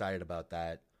pretty excited about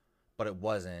that, but it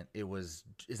wasn't.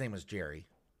 His name was Jerry.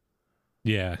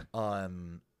 Yeah.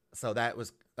 So that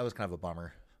was kind of a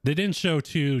bummer. They didn't show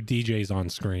two DJs on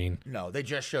screen. No, they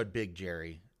just showed Big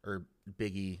Jerry or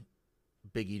Biggie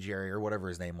Jerry or whatever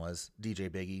his name was. DJ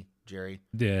Biggie Jerry.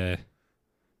 Yeah.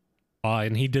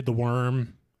 And he did the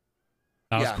worm.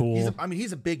 That was cool.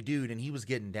 He's a big dude, and he was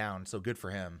getting down, so good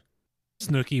for him.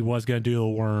 Snooki was going to do the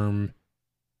worm,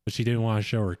 but she didn't want to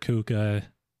show her kuka.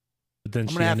 But then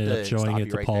she ended up showing it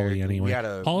to Paulie anyway.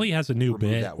 Paulie has a new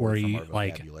bit where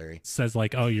he says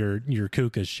like, "Oh, your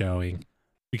kuka's showing,"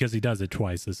 because he does it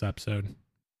twice this episode.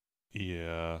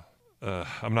 Yeah,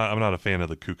 I'm not a fan of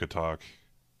the kuka talk,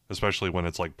 especially when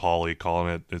it's like Paulie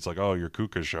calling it. It's like, "Oh, your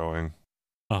kuka's showing."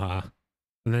 And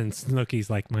then Snooki's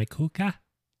like, "My kuka."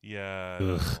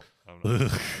 Yeah.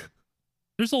 Ugh.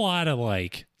 There's a lot of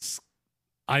like,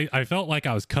 I felt like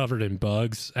I was covered in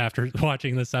bugs after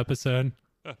watching this episode.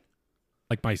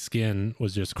 Like my skin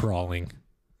was just crawling.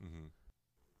 Mm-hmm.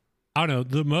 I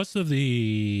don't know. Most of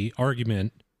the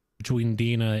argument between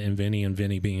Dina and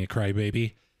Vinny being a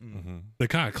crybaby, the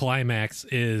kind of climax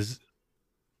is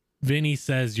Vinny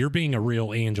says, "You're being a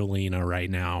real Angelina right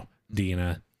now,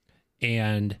 Dina,"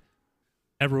 and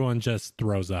everyone just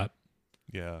throws up.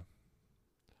 Yeah.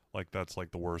 Like that's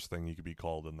like the worst thing you could be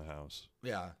called in the house.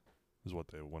 Yeah. Is what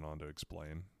they went on to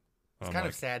explain. It's kind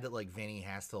of sad that like Vinny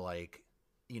has to like,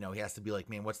 he has to be like,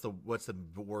 man, what's the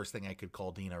worst thing I could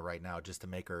call Dina right now just to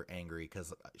make her angry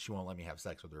because she won't let me have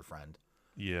sex with her friend.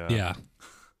 Yeah. Yeah.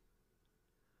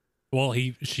 Well,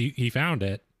 he found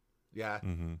it. Yeah.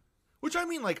 Mm-hmm. Which I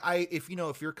mean, like if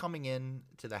you're coming in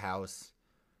to the house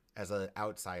as an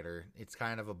outsider, it's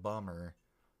kind of a bummer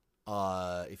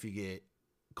if you get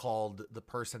called the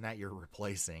person that you're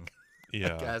replacing.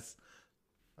 Yeah. I guess.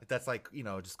 Like that's like,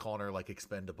 just calling her like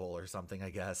expendable or something,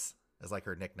 I guess, as like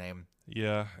her nickname.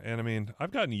 Yeah, and I mean, I've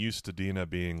gotten used to Dina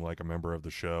being like a member of the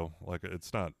show. Like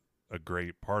it's not a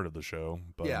great part of the show,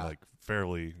 but like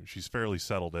she's fairly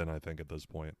settled in, I think, at this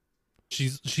point.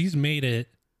 She's made it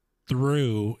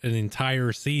through an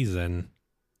entire season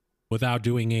without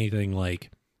doing anything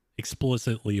like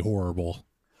explicitly horrible.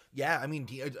 Yeah, I mean,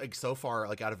 like so far,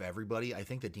 like out of everybody, I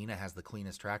think that Dina has the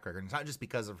cleanest track record. And it's not just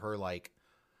because of her like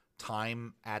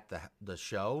time at the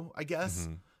show, I guess,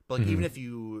 but like even if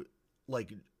you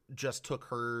like just took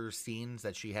her scenes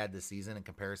that she had this season in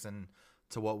comparison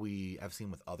to what we have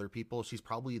seen with other people, she's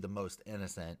probably the most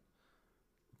innocent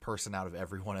person out of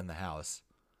everyone in the house.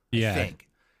 Yeah, I think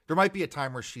there might be a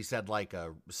time where she said like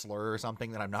a slur or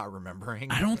something that I'm not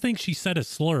remembering. I don't think she said a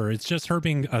slur. It's just her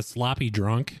being a sloppy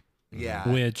drunk. Yeah,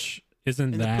 which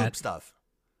isn't and that the poop stuff.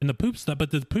 And the poop stuff,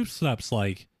 but the poop stuff's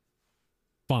like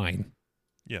fine.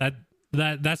 Yeah.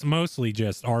 That's mostly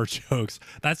just our jokes.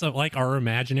 That's like our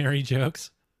imaginary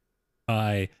jokes.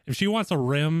 If she wants to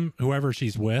rim whoever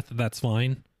she's with, that's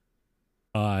fine.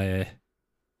 Yeah,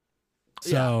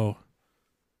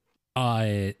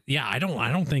 I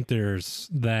don't think there's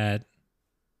that.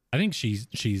 I think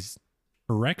she's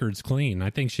her record's clean. I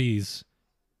think she's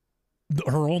the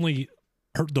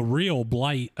real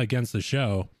blight against the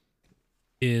show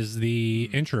is the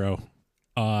intro.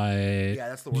 Yeah,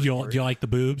 that's the worst. Do you like the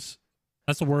boobs?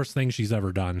 That's the worst thing she's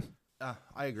ever done.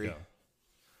 I agree. Yeah.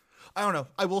 I don't know.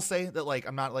 I will say that like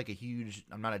I'm not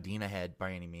a Dina head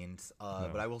by any means. No.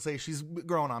 But I will say she's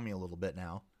growing on me a little bit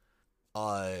now.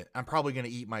 I'm probably gonna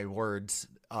eat my words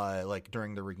like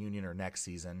during the reunion or next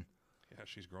season. Yeah,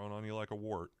 she's growing on you like a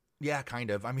wart. Yeah, kind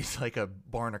of. I mean, it's like a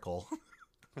barnacle.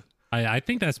 I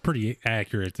think that's pretty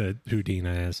accurate to who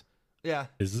Dina is. Yeah.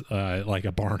 Is like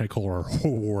a barnacle or a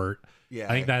wart. Yeah.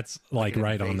 I think that's like an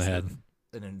right on the head.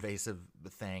 An invasive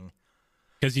thing.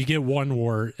 Because you get one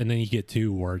wart and then you get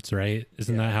two warts, right?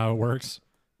 Isn't that how it works?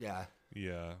 Yeah.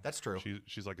 Yeah, That's true.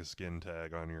 She's like a skin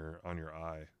tag on your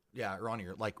eye. Yeah, or on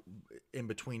your like in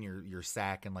between your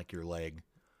sack and like your leg.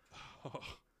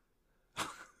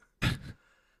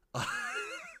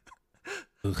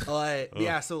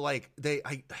 Yeah, so like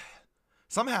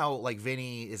somehow like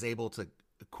Vinny is able to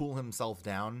cool himself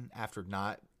down after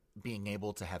not being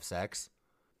able to have sex.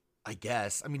 I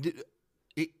guess. I mean,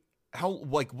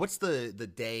 what's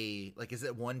the day? Like, is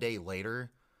it one day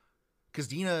later? Because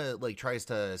Dina like tries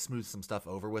to smooth some stuff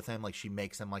over with him. Like she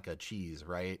makes him like a cheese,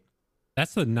 right?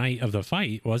 That's the night of the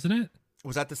fight, wasn't it?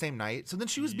 Was that the same night? So then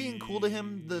she was being cool to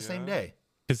him the same day.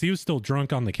 Because he was still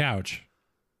drunk on the couch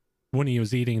when he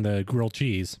was eating the grilled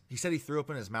cheese. He said he threw up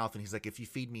in his mouth, and he's like, if you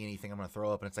feed me anything, I'm going to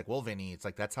throw up. And it's like, well, Vinny, it's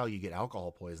like, that's how you get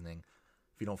alcohol poisoning.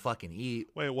 If you don't fucking eat.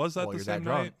 Wait, was that while the you're same that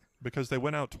drunk. night? Because they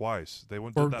went out twice. They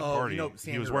went to that Oh, party.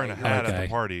 Sam, He was you're wearing right, a you're hat right. at the Okay.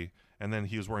 party, and then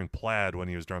he was wearing plaid when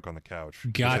he was drunk on the couch.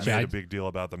 'Cause Gotcha. They made I- a big deal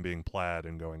about them being plaid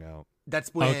and going out.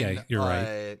 That's when Okay, you're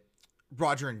right.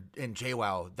 Roger and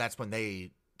JWoww, that's when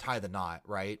they tie the knot,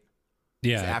 right?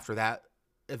 Yeah. So after that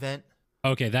event.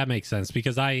 Okay, that makes sense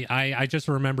because I just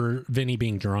remember Vinny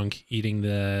being drunk eating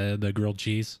the grilled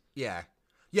cheese. Yeah.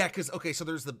 Yeah, because okay, so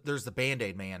there's the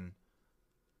Band-Aid man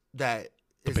that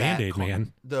The is at Band-Aid Car-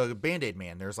 man? The Band-Aid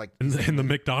man. There's like In the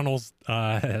McDonald's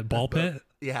ball pit.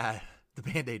 yeah, the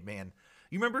Band-Aid man.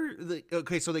 You remember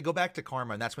so they go back to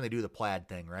Karma and that's when they do the plaid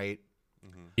thing, right?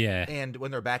 Yeah. And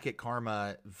when they're back at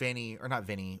Karma,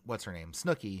 what's her name?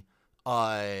 Snooki,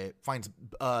 finds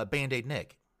Band-Aid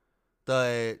Nick.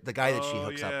 The guy that she Oh,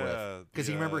 hooks up yeah, with. Because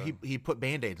you remember he put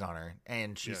Band-Aids on her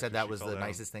and she Yeah, said 'cause that she was fell the down.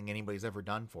 nicest thing anybody's ever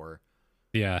done for her.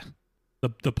 Yeah. The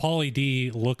Pauly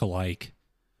D look-alike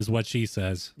is what she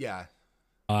says. Yeah.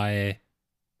 I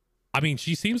mean,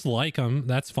 she seems to like him.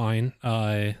 That's fine.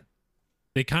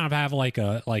 They kind of have like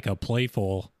a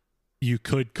playful, you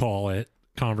could call it,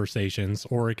 conversations,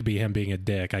 or it could be him being a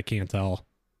dick. I can't tell.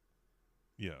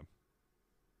 Yeah.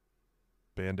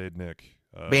 Band-Aid Nick.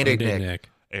 Band-Aid Did Nick.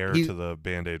 Heir He- to the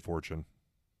Band-Aid fortune.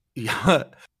 Yeah.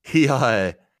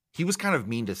 He was kind of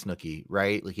mean to Snooki,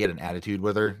 right? Like he had an attitude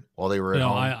with her while they were at No,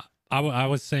 home. I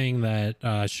was saying that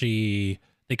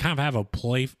they kind of have a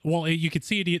play. Well, you could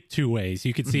see it two ways.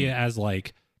 You could see it as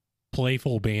like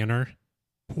playful banner,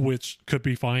 which could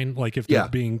be fine. Like if Yeah. they're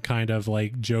being kind of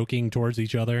like joking towards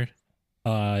each other,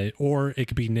 or it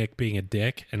could be Nick being a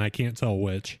dick, and I can't tell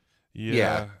which.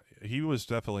 Yeah. He was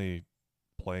definitely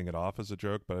playing it off as a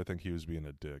joke, but I think he was being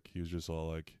a dick. He was just all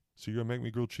like, so you're gonna make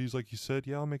me grilled cheese like you said?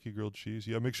 Yeah, I'll make you grilled cheese.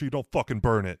 Yeah, make sure you don't fucking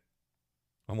burn it.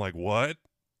 I'm like, what?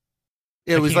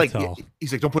 It I was can't like tell.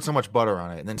 he's like, don't put so much butter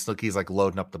on it, and then Snooki's like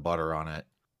loading up the butter on it,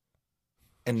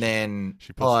 and then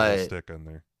She puts a little stick in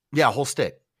there. yeah, a whole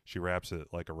stick. She wraps it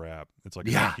like a wrap. It's like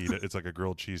Yeah. a taquito. It's like a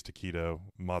grilled cheese taquito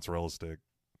mozzarella stick.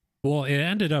 Well, it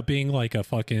ended up being like a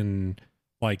fucking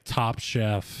like Top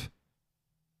Chef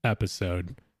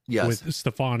episode Yes, with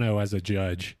Stefano as a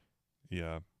judge.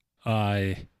 Yeah.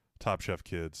 And Top Chef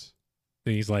kids.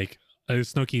 he's like,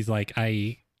 Snooki's like,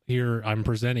 I'm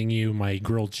presenting you my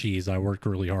grilled cheese. I worked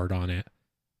really hard on it.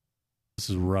 This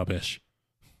is rubbish.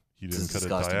 You This didn't is cut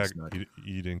it disgusting, Snook.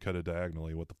 you didn't cut it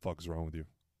diagonally. What the fuck is wrong with you?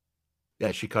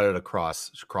 yeah, she cut it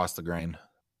across the grain.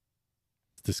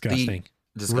 It's disgusting.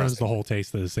 Ruins Disgusting. the whole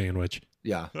taste of the sandwich.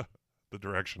 Yeah, The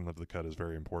direction of the cut is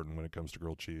very important when it comes to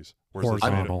grilled cheese. Where's the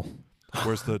Horizontal.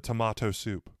 Where's the tomato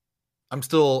soup? I'm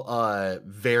still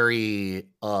very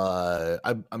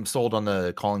I'm sold on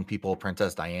the calling people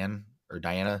Princess Diane or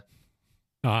Diana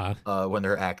Ah, when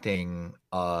they're acting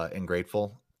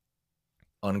ungrateful.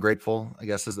 ungrateful, I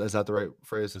guess. Is that the right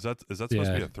phrase? Is that supposed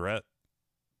to be a threat?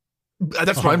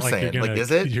 That's what I'm saying. Like,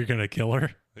 is it? You're gonna kill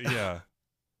her? Yeah.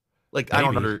 Like, I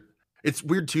don't know. It's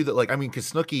weird too that, like, I mean,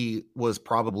 because Snooki was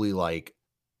probably like,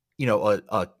 you know,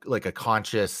 a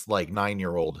conscious like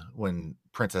 9-year-old when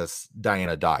Princess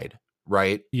Diana died,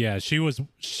 right? Yeah,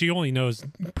 she only knows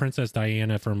Princess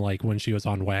Diana from like when she was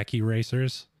on Wacky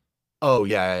Racers. Oh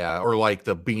yeah, or like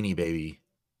the Beanie Baby,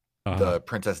 the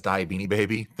Princess Di Beanie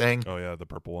Baby thing. Oh yeah, the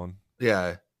purple one.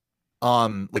 Yeah,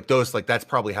 like those, like that's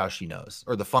probably how she knows.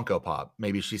 Or the Funko Pop.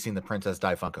 Maybe she's seen the Princess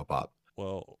Di Funko Pop.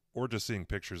 Well, or just seeing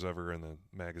pictures of her in the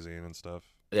magazine and stuff.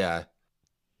 Yeah.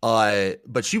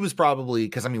 But she was probably,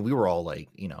 because I mean, we were all like,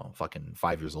 you know, fucking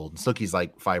 5 years old, and Snooki's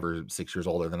like 5 or 6 years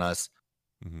older than us.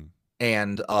 Mm-hmm.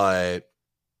 And so I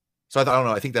thought, I don't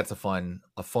know, I think that's a fun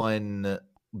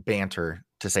banter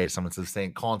to say to someone. So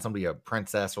saying, calling somebody a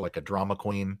princess or like a drama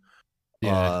queen.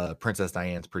 Yeah. Princess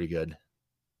Diane's pretty good.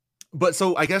 But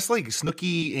so I guess like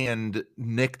Snooki and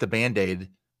Nick the Band-Aid,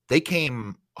 they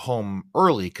came home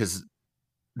early because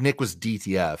Nick was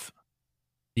DTF.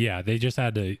 Yeah, they just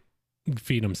had to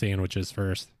feed him sandwiches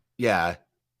first. Yeah.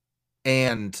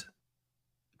 And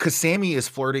because Sammy is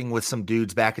flirting with some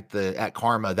dudes back at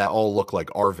Karma that all look like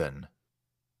Arvin.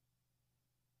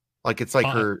 Like it's like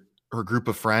her group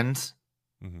of friends.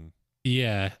 Mm-hmm.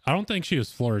 Yeah, I don't think she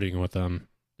was flirting with them.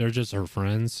 They're just her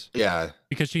friends. Yeah.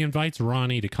 Because she invites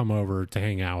Ronnie to come over to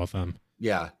hang out with them.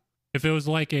 Yeah. If it was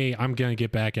like a I'm going to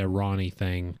get back at Ronnie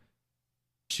thing,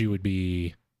 she would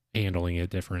be handling it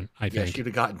different, I think. Yeah, she'd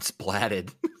have gotten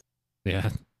splatted. Yeah.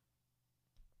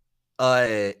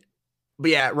 But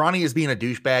yeah, Ronnie is being a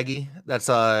douchebaggy. That's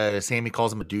Sammy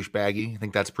calls him a douchebaggy. I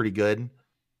think that's pretty good.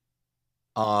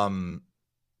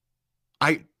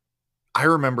 I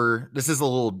remember, this is a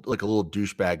little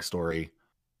douchebag story.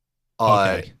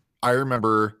 Okay. I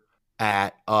remember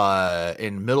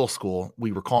in middle school,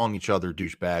 we were calling each other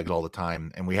douchebags all the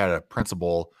time, and we had a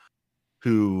principal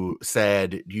who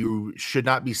said you should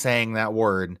not be saying that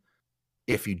word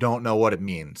if you don't know what it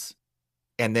means.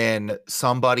 And then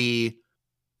somebody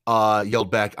yelled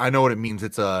back, "I know what it means.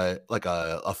 It's a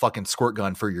fucking squirt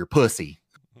gun for your pussy."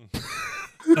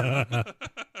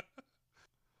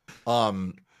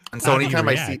 And so anytime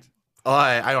I see,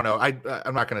 I don't know,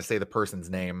 I'm not going to say the person's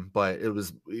name, but it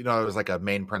was, you know, it was like a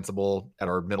main principal at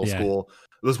our middle school.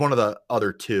 It was one of the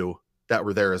other two that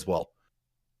were there as well.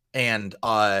 And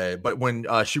but when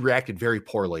she reacted very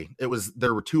poorly,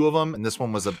 there were two of them, and this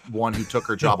one was one who took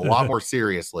her job a lot more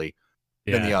seriously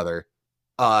than the other.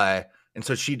 And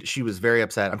so she was very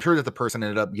upset. I'm sure that the person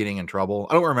ended up getting in trouble.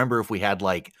 I don't remember if we had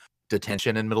like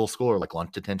detention in middle school or like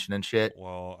lunch detention and shit.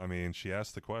 Well, I mean, she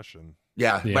asked the question.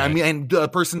 Yeah. But I mean, and the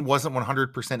person wasn't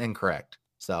 100% incorrect.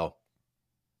 So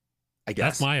I guess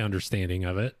that's my understanding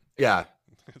of it. Yeah.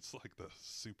 It's like the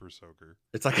super soaker.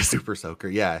 It's like a super soaker.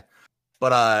 Yeah.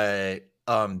 But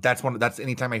that's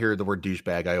anytime I hear the word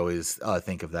douchebag, I always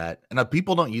think of that. And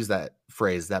people don't use that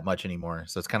phrase that much anymore.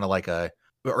 So it's kind of like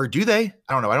or do they?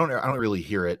 I don't know. I don't really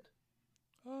hear it.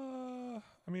 I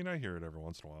mean, I hear it every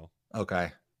once in a while.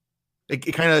 Okay.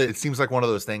 It seems like one of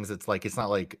those things. It's like, it's not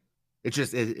like, it's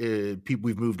just people,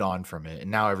 we've moved on from it.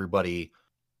 And now everybody,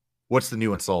 what's the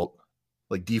new insult?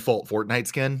 Like default Fortnite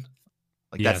skin?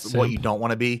 Like that's simp. What you don't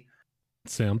want to be?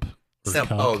 Simp.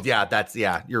 Simp. Oh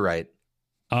yeah, you're right.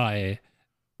 I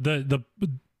don't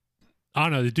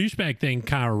know, the douchebag thing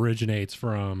kind of originates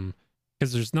from,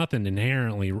 because there's nothing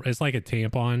inherently, it's like a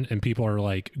tampon and people are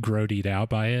like grodied out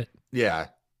by it. Yeah.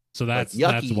 So that's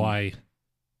why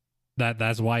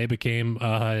it became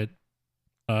a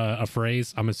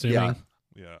phrase, I'm assuming.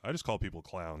 Yeah, I just call people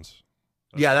clowns.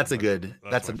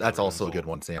 That's also a good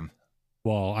one, Sam.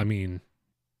 Well, I mean,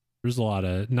 there's a lot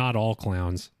of, not all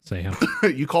clowns, Sam.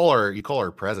 you call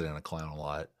our president a clown a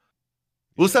lot.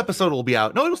 Well, this episode will be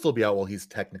out. No, it'll still be out while he's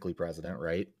technically president,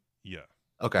 right? Yeah.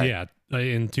 Okay. Yeah,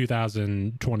 in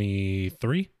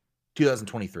 2023.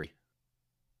 2023.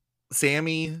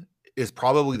 Sammy is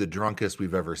probably the drunkest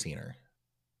we've ever seen her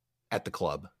at the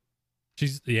club.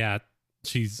 She's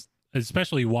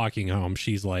especially walking home.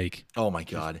 She's like, oh my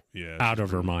God. Out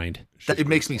of her mind. It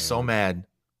makes me so mad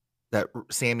that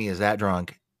Sammy is that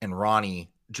drunk and Ronnie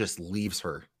just leaves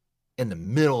her in the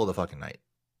middle of the fucking night.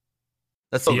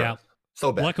 That's so bad.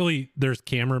 So bad. Luckily, there's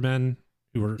cameramen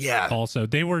who were also,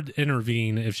 they would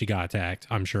intervene if she got attacked,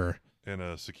 I'm sure. And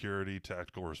a security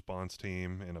tactical response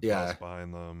team and a bus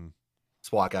behind them.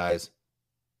 SWAT guys.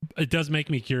 It does make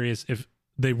me curious if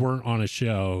they weren't on a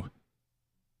show,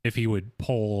 if he would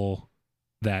pull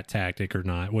that tactic or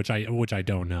not, which I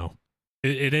don't know.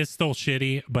 It is still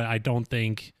shitty, but I don't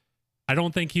think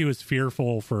he was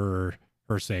fearful for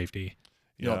her safety.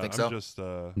 You don't think so? I'm just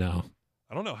No.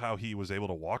 I don't know how he was able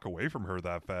to walk away from her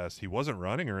that fast. He wasn't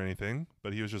running or anything,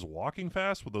 but he was just walking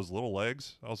fast with those little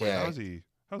legs. I was like, Yeah.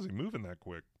 how's he moving that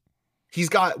quick? She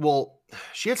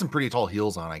had some pretty tall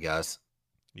heels on, I guess.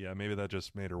 Yeah, maybe that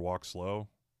just made her walk slow.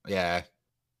 Yeah.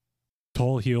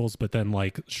 Tall heels, but then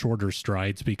like shorter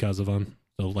strides because of them.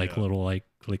 So like Yeah. little like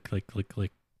click, click, click,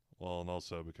 click. Well, and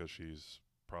also because she's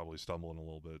probably stumbling a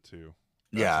little bit too.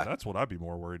 Yeah. That's what I'd be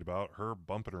more worried about. Her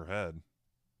bumping her head,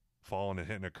 falling and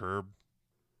hitting a curb.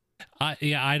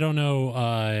 I don't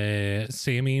know.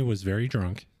 Sammy was very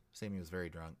drunk Sammy was very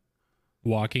drunk.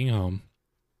 walking home.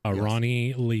 Yes.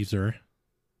 Ronnie leaves her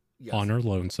Yes. on her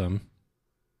lonesome.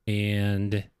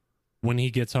 And when he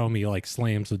gets home, he like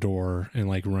slams the door and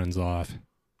like runs off.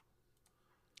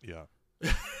 Yeah.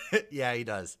 Yeah, he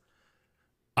does.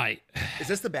 I Is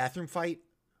this the bathroom fight?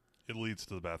 It leads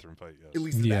to the bathroom fight, yes. At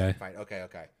least the Yeah. bathroom fight.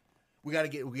 Okay. We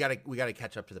gotta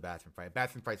catch up to the bathroom fight.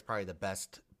 Bathroom fight's probably the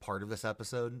best part of this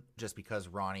episode, just because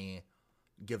Ronnie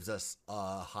gives us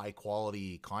high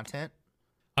quality content.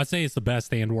 I'd say it's the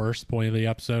best and worst point of the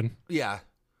episode. Yeah.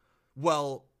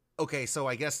 Well, okay, so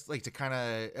I guess like to kind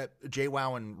of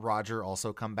JWoww and Roger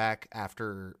also come back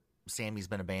after Sammy's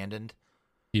been abandoned,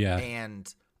 Yeah.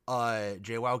 and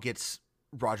JWoww gets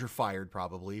Roger fired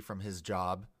probably from his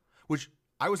job, which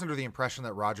I was under the impression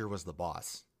that Roger was the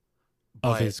boss. Of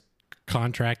But- his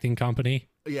contracting company.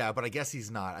 Yeah, but I guess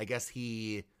he's not. I guess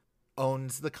he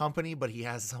owns the company, but he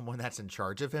has someone that's in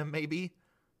charge of him, maybe,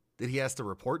 that he has to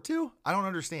report to? I don't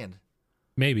understand.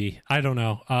 Maybe. I don't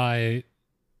know. I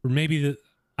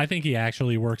think he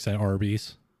actually works at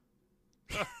Arby's.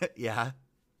 Yeah.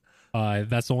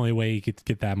 That's the only way he could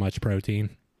get that much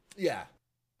protein. Yeah.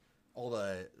 All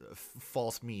the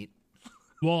false meat.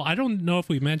 Well, I don't know if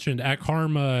we mentioned at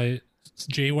Karma,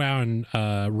 JWoww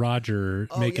and Roger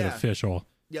Oh, make it yeah. official,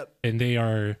 Yep. and they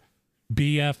are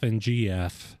BF and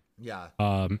GF Yeah.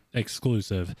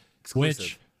 exclusive, Exclusive.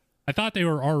 which I thought they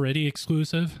were already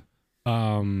exclusive.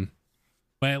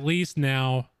 But at least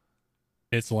now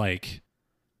it's like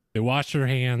they wash their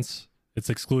hands. It's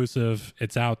exclusive.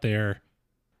 It's out there.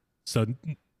 So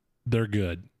they're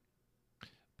good.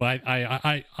 But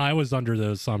I was under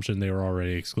the assumption they were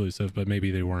already exclusive, but maybe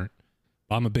they weren't.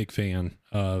 I'm a big fan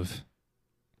of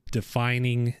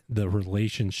defining the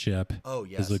relationship Oh,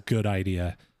 yes. is a good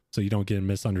idea so you don't get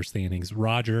misunderstandings.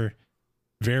 Roger,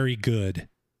 very good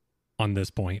on this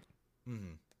point.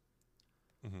 Mhm.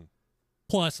 Mm-hmm.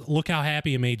 Plus, look how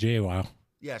happy it made JWoww.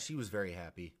 Yeah, she was very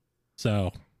happy.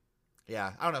 So,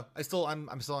 Yeah, I don't know. I'm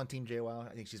still on Team JWoww.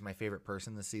 I think she's my favorite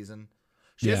person this season.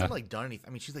 She Yeah. hasn't like done anything.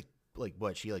 I mean, she's like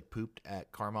what? She like pooped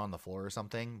at Karma on the floor or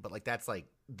something. But like that's like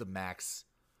the max.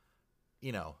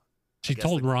 You know. she guess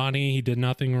told Ronnie he did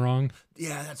nothing wrong.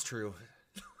 Yeah, that's true.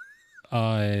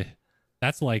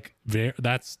 That's like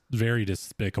that's very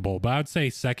despicable. But I would say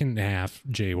second half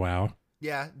JWoww.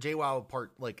 Yeah, JWoww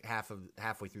part like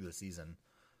halfway through the season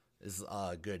is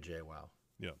good JWoww.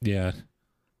 Yeah.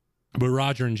 But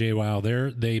Roger and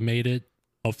JWoww, they made it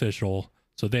official.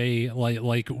 So they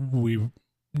like we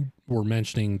were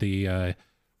mentioning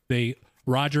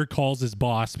Roger calls his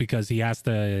boss because he has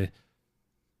to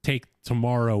take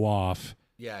tomorrow off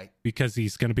Yeah, because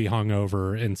he's going to be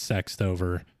hungover and sexed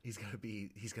over. he's gonna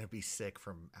be sick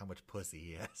from how much pussy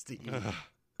he has to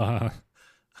eat.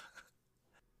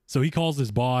 So he calls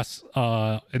his boss,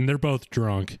 and they're both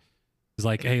drunk. He's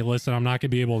like, "Hey, listen, I'm not gonna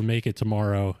be able to make it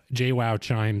tomorrow." JWoww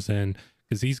chimes in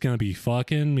because he's gonna be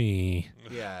fucking me.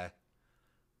 Yeah,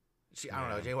 I don't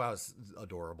know. JWoww's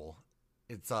adorable.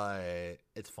 It's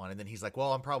fun, and then he's like,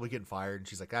 "Well, I'm probably getting fired," and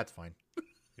she's like, "That's fine."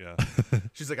 Yeah.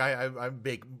 She's like, I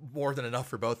make more than enough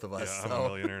for both of us. Yeah, I'm so a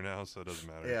millionaire now, so it doesn't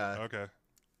matter. Yeah. Okay.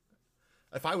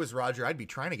 if I was Roger, I'd be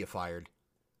trying to get fired.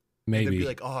 And they'd Maybe. be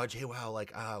like, "Oh, JWoww,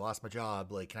 like I lost my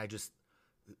job. Like, can I just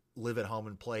live at home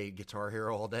and play Guitar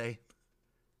Hero all day?"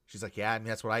 She's like, "Yeah, I mean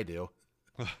that's what I do."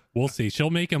 We'll see.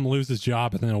 She'll make him lose his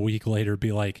job, and then a week later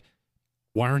be like,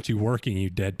 "Why aren't you working,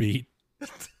 you deadbeat?"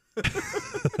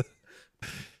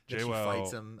 Then she JWoww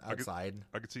fights him I could- outside.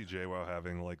 I could see JWoww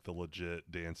having like the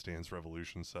legit Dance Dance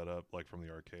Revolution set up, like from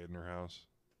the arcade in her house.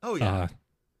 Oh yeah, Uh,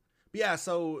 yeah.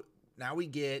 So now we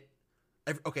get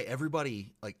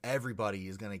everybody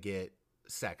is gonna get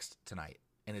sexed tonight,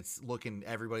 and it's looking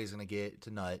everybody's gonna get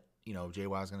to nut. You know,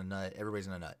 JWoww's gonna nut. Everybody's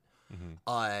gonna nut.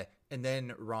 Mm-hmm. And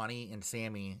then Ronnie and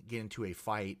Sammy get into a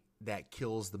fight that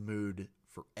kills the mood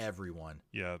for everyone.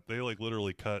 Yeah, they like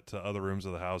literally cut to other rooms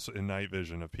of the house in night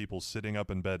vision of people sitting up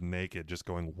in bed naked, just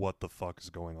going, "What the fuck is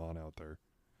going on out there?"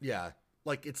 Yeah,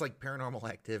 like it's like Paranormal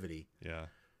Activity. Yeah,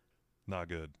 not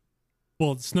good.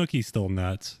 well, Snooki's still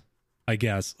nuts, I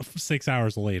guess. 6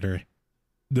 hours later.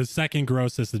 the second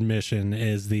grossest admission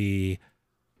is the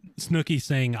Snooki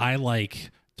saying, I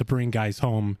like to bring guys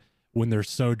home when they're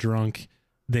so drunk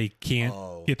they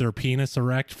can't get their penis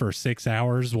erect for 6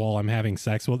 hours while I'm having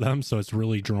sex with them, so it's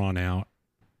really drawn out.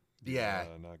 Yeah.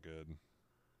 Not good.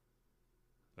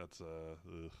 That's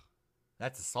ugh.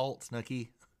 That's assault, Snooki.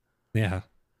 Yeah.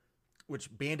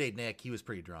 Which Band-Aid Nick, he was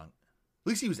pretty drunk. At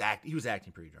least he was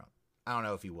acting pretty drunk. I don't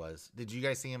know if he was. Did you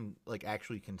guys see him like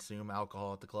actually consume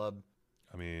alcohol at the club?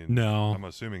 I mean, No. I'm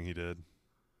assuming he did.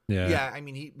 Yeah. Yeah, I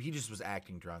mean he just was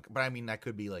acting drunk. But I mean that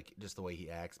could be like just the way he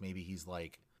acts. Maybe he's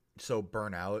like so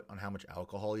burnt out on how much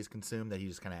alcohol he's consumed that he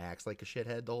just kind of acts like a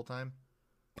shithead the whole time.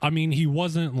 I mean, he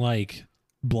wasn't like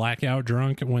blackout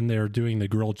drunk when they were doing the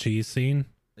grilled cheese scene.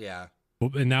 Yeah.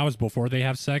 And that was before they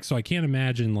have sex, so I can't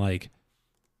imagine like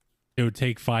it would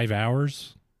take 5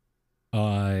 hours.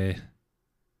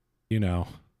 You know,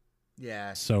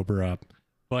 Yeah. sober up.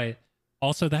 But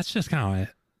also that's just kind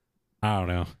of, I don't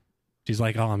know. She's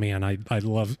like, oh man, I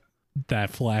love that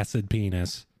flaccid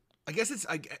penis. I guess it's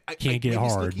I Can't get maybe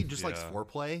hard. Snooki just likes Yeah.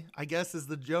 foreplay, I guess is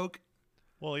the joke.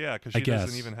 Well, yeah, because I she doesn't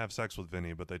guess. even have sex with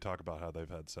Vinny, but they talk about how they've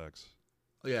had sex.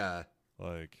 Yeah.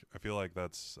 Like, I feel like I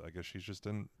guess she's just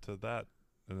into that,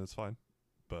 and it's fine.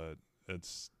 But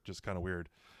it's just kind of weird.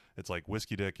 It's like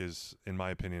whiskey dick is, in my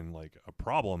opinion, like a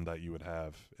problem that you would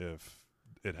have if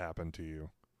it happened to you.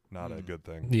 Not a good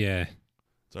thing. Yeah.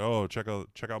 So, check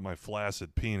out my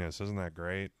flaccid penis. Isn't that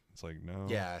great? It's like, no.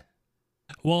 Yeah.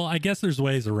 Well, I guess there's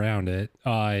ways around it.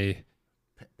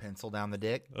 Pencil down the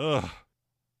dick. Ugh.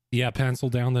 Yeah, pencil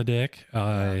down the dick.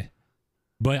 But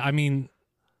I mean,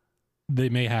 they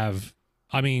may have.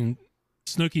 I mean,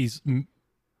 Snooki's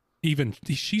even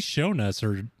she's shown us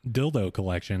her dildo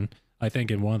collection. I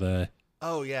think in one of the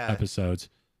Oh yeah. episodes.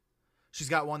 She's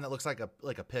got one that looks like a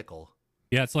pickle.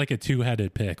 Yeah, it's like a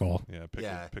two-headed pickle. Yeah,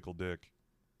 Yeah. pickle dick.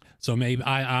 So maybe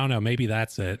I don't know. Maybe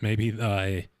that's it. Maybe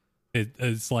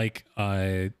it's like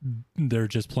they're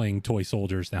just playing toy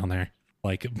soldiers down there,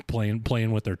 like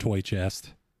playing with their toy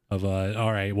chest of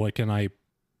all right, what can I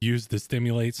use to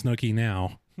stimulate Snooki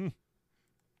now?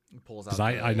 He pulls out. Because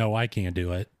I know I can't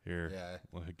do it. Here. Yeah.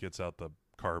 Well, it gets out the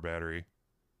car battery.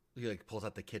 He like pulls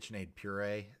out the KitchenAid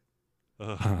puree.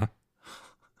 Ugh. Huh.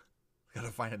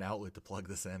 Gotta find an outlet to plug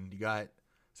this in. You got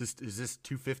is this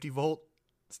 250 volt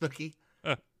Snooki?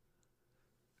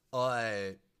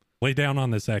 Lay down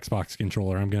on this Xbox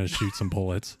controller. I'm gonna shoot some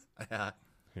bullets.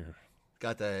 Here.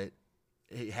 Got the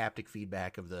haptic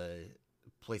feedback of the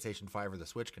PlayStation 5 or the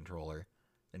Switch controller,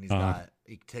 and he's got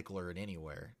a tickler it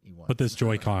anywhere he wants. Put this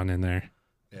Joy-Con in there.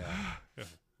 Yeah.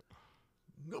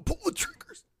 No, pull the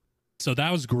triggers. So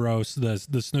that was gross. The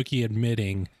Snooki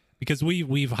admitting, because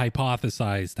we've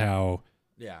hypothesized how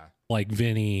Yeah. like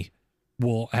Vinny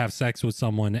will have sex with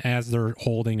someone as they're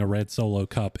holding a red Solo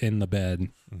cup in the bed.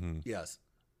 Mm-hmm. Yes.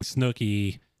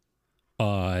 Snooki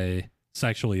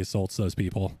sexually assaults those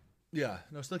people. Yeah.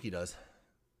 No, Snooki does.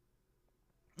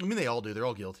 I mean, they all do. They're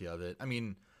all guilty of it. I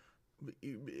mean,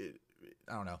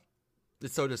 I don't know.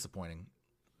 It's so disappointing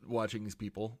watching these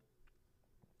people.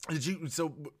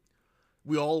 So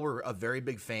we all were a very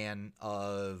big fan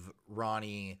of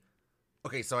Ronnie.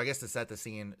 Okay, so I guess to set the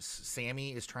scene,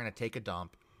 Sammy is trying to take a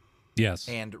dump, Yes.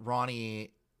 and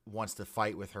Ronnie wants to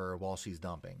fight with her while she's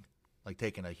dumping, like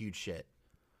taking a huge shit.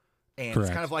 And Correct.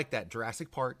 it's kind of like that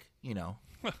Jurassic Park,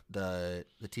 the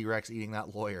T-Rex eating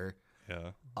that lawyer.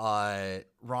 Yeah.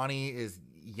 Ronnie is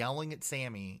yelling at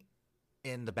Sammy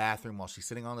in the bathroom while she's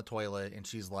sitting on the toilet, and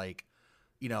she's like,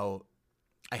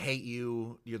 I hate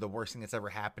you. You're the worst thing that's ever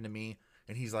happened to me.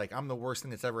 And he's like, I'm the worst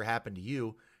thing that's ever happened to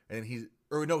you. And he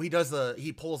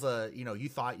pulls you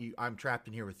thought I'm trapped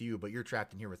in here with you, but you're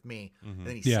trapped in here with me. Mm-hmm. And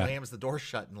then he Yeah. slams the door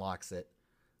shut and locks it.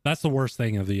 That's the worst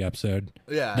thing of the episode.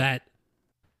 Yeah.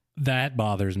 That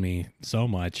bothers me so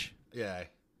much. Yeah.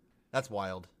 That's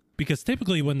wild. Because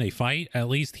typically when they fight, at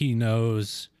least he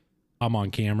knows I'm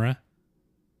on camera.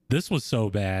 This was so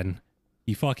bad.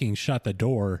 He fucking shut the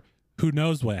door. Who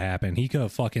knows what happened? He could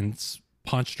have fucking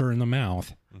punched her in the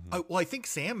mouth. I think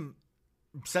Sam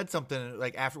said something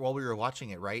like while we were watching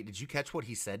it, right? Did you catch what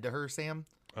he said to her, Sam?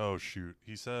 Oh shoot.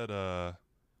 He said I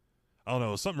don't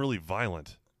know, something really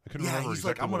violent. I couldn't Yeah, remember he's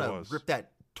exactly like, I'm what it gonna was. rip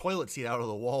that toilet seat out of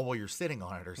the wall while you're sitting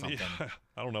on it or something. Yeah,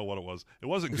 I don't know what it was. It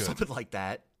wasn't Or good. something like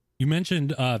that. You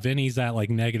mentioned Vinny's at like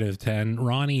 -10.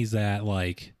 Ronnie's at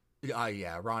like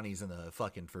Yeah, Ronnie's in the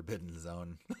fucking forbidden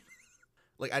zone.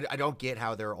 Like, I don't get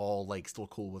how they're all like still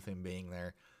cool with him being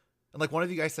there. And like one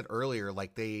of you guys said earlier,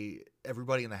 like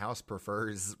everybody in the house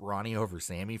prefers Ronnie over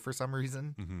Sammy for some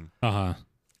reason. Mm-hmm.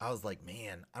 I was like,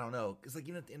 man, I don't know, because like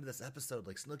even at the end of this episode,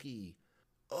 like Snooki,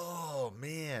 oh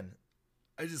man,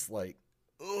 I just like,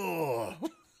 oh,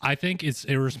 I think it's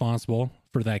irresponsible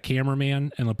for that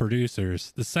cameraman and the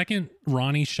producers. The second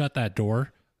Ronnie shut that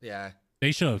door, Yeah.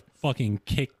 they should have fucking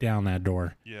kicked down that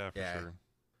door. Yeah, for Yeah.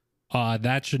 sure.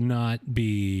 That should not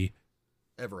be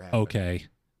Ever happened. okay.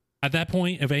 At that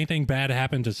point, if anything bad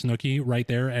happened to Snooki right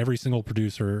there, every single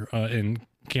producer and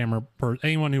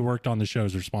anyone who worked on the show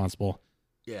is responsible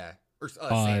Yeah. Or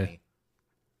Sammy.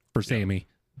 for Sammy.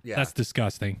 Yeah. That's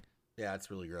disgusting. Yeah, it's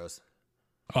really gross.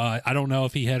 I don't know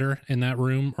if he hit her in that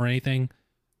room or anything,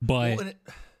 but Well, and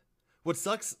what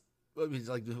sucks, I mean,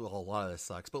 like, a lot of this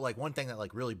sucks, but like one thing that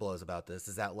like really blows about this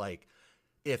is that like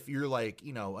if you're like,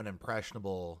 you know, an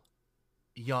impressionable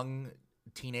young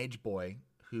teenage boy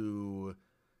who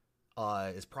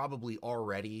is probably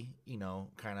already, you know,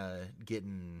 kind of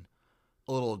getting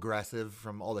a little aggressive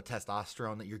from all the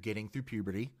testosterone that you're getting through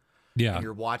puberty. yeah, And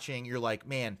you're watching, you're like,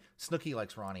 man, Snooki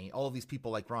likes Ronnie. All of these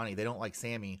people like Ronnie. They don't like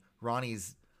Sammy.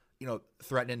 Ronnie's, you know,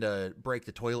 threatening to break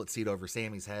the toilet seat over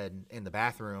Sammy's head in the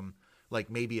bathroom. Like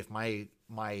maybe if my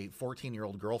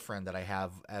 14-year-old girlfriend that I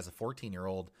have as a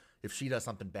 14-year-old, if she does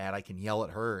something bad, I can yell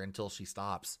at her until she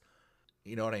stops.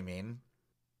 You know what I mean?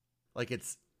 Like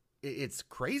it's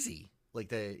crazy. Like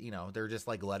they're just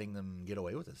like letting them get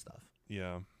away with this stuff.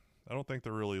 Yeah. I don't think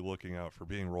they're really looking out for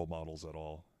being role models at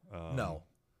all. No.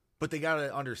 But they got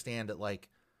to understand that, like,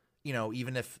 you know,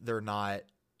 even if they're not,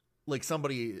 like,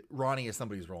 Ronnie is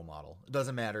somebody's role model. It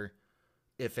doesn't matter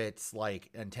if it's, like,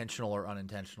 intentional or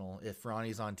unintentional. If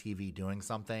Ronnie's on TV doing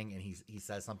something and he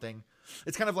says something,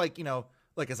 it's kind of like, you know,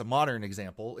 like as a modern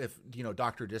example, if, you know,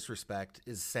 Dr. Disrespect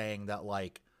is saying that,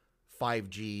 like,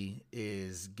 5G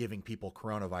is giving people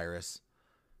coronavirus,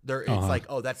 it's like,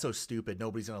 oh, that's so stupid.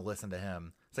 Nobody's going to listen to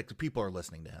him. It's like the people are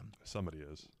listening to him. Somebody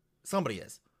is. Somebody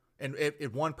is. And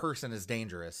if one person is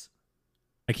dangerous,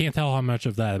 I can't tell how much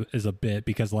of that is a bit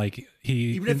because like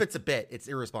even if it's a bit, it's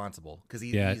irresponsible because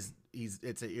Yeah.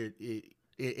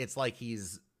 it's like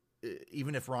he's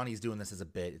even if Ronnie's doing this as a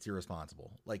bit, it's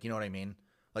irresponsible. Like, you know what I mean?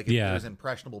 Like if Yeah. there's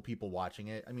impressionable people watching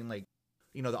it. I mean, like,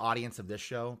 you know, the audience of this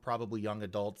show, probably young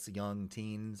adults, young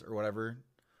teens, or whatever.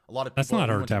 A lot of people That's not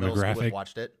who our went to middle school demographic. have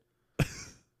watched it.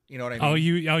 You know what I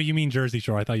mean? you mean Jersey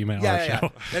Shore? I thought you meant our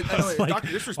show. I I know, was like, Dr.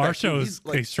 Disrespect, our show he's, is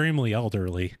like, extremely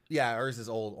elderly. yeah, ours is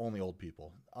only old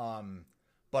people.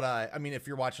 But I mean, if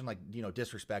you're watching like, you know,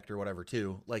 Disrespect or whatever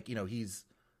too, like, you know, he's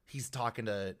talking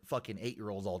to fucking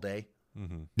 8-year-olds all day.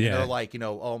 Mm-hmm. Yeah, They're like, you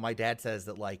know, oh, my dad says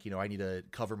that, like, you know, I need to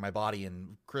cover my body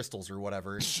in crystals or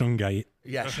whatever. Shungite.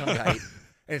 Yeah, shungite.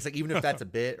 And it's like, even if that's a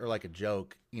bit or like a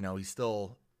joke, you know, he's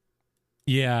still.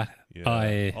 Yeah,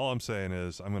 Yeah. All I'm saying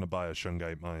is I'm going to buy a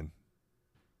Shungite mine.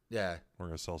 Yeah. We're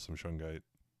going to sell some Shungite.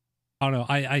 I don't know.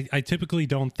 I typically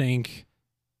don't think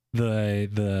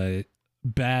the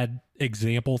bad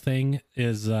example thing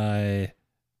is I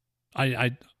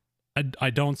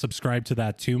don't subscribe to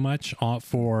that too much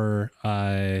for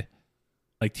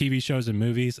like TV shows and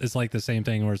movies. It's like the same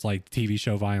thing where it's like TV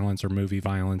show violence or movie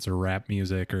violence or rap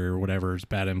music or whatever is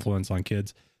bad influence on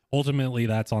kids. Ultimately,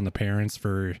 that's on the parents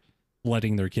for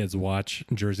letting their kids watch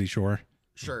Jersey Shore.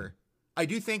 Sure. I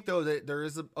do think, though, that there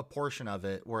is a portion of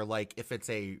it where, like, if it's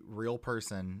a real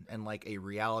person and, like, a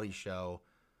reality show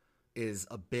is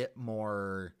a bit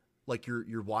more, like,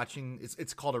 you're watching,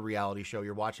 it's called a reality show.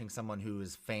 You're watching someone who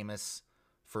is famous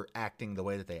for acting the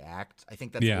way that they act. I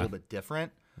think that's a Yeah. little bit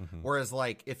different. Mm-hmm. Whereas,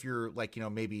 like, if you're, like, you know,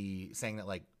 maybe saying that,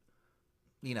 like,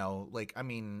 you know, like, I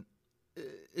mean,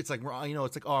 it's like, you know,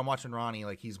 it's like, oh, I'm watching Ronnie,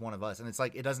 like, he's one of us. And it's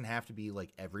like, it doesn't have to be,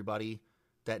 like, everybody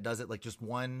that does it. Like, just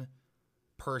one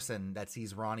person that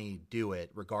sees Ronnie do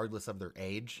it, regardless of their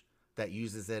age, that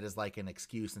uses it as like an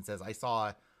excuse and says, I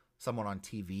saw someone on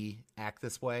TV act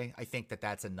this way. I think that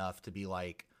that's enough to be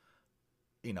like,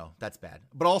 you know, that's bad.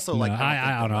 But also, like, No,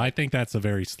 I don't know. I think that's a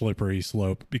very slippery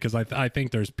slope because I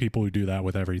think there's people who do that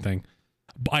with everything.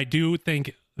 But I do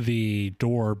think the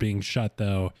door being shut,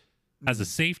 though, as a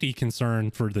safety concern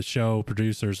for the show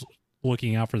producers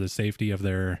looking out for the safety of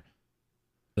the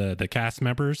cast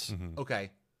members Mm-hmm. Okay.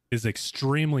 is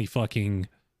extremely fucking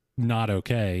not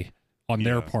okay on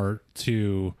their Yeah. part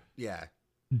to Yeah.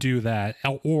 do that.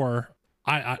 Or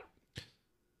I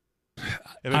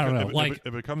don't know. Like,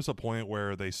 it becomes a point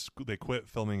where they quit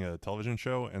filming a television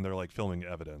show and they're like filming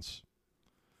evidence.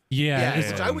 yeah, Yeah.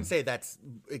 it's- Which I would say that's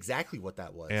exactly what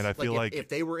that was. And I feel like- if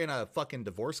they were in a fucking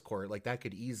divorce court, like, that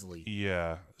could easily.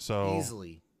 Yeah. So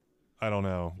Easily. I don't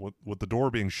know. With the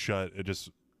door being shut, it just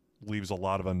leaves a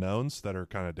lot of unknowns that are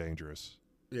kind of dangerous.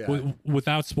 Yeah.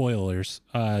 without spoilers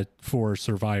for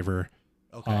Survivor.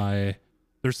 Okay.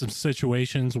 There's some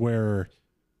situations where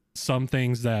some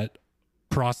things that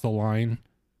cross the line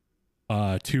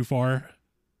too far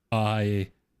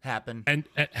Happen. and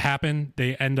happen.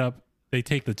 They end up they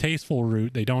take the tasteful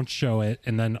route, they don't show it,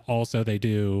 and then also they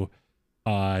do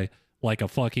like a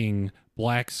fucking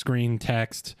black screen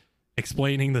text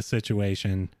explaining the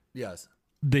situation. Yes.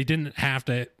 They didn't have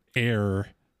to air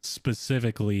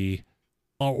specifically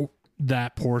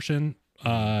that portion,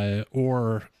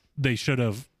 or they should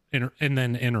have and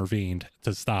then intervened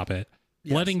to stop it.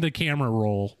 Yes. Letting the camera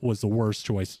roll was the worst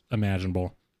choice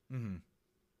imaginable. Mm-hmm.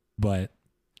 But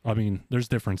I mean, there's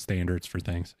different standards for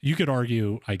things. You could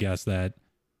argue, I guess, that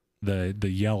the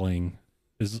yelling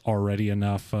is already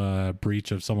enough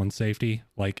breach of someone's safety,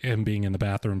 like him being in the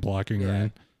bathroom blocking her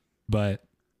in. But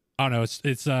I don't know.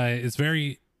 It's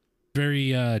very,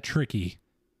 very tricky.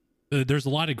 There's a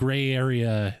lot of gray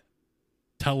area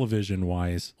television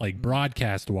wise, like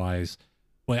broadcast wise,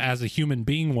 but as a human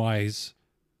being wise,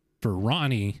 for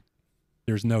Ronnie,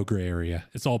 there's no gray area.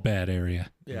 It's all bad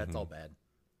area. Yeah, it's all bad.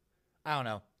 I don't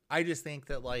know. I just think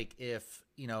that like if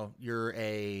you're on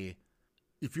a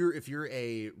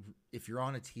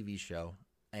TV show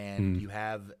and you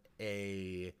have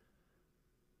a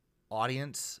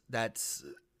audience that's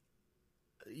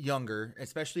younger,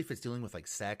 especially if it's dealing with like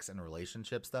sex and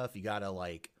relationship stuff, you gotta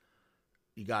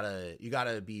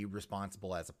be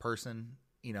responsible as a person,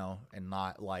 and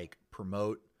not like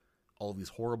promote all these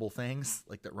horrible things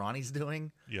like that Ronnie's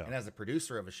doing. Yeah. And as a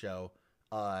producer of a show,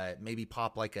 maybe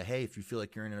pop like a, hey, if you feel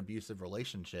like you're in an abusive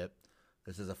relationship,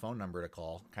 this is a phone number to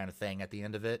call kind of thing at the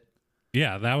end of it.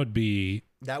 Yeah, that would be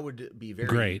very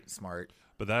great. Smart.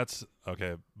 But that's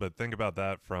okay. But think about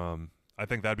that I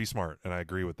think that'd be smart, and I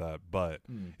agree with that. But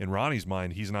in Ronnie's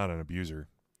mind, he's not an abuser.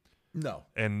 No.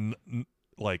 And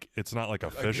like, it's not like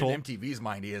official. In MTV's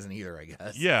mind, he isn't either, I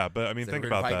guess. Yeah, but I mean, So think they're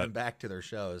about inviting that. him back to their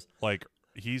shows. Like,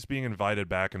 he's being invited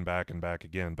back and back and back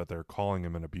again, but they're calling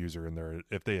him an abuser, and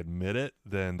if they admit it,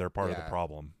 then they're part of the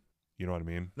problem. You know what I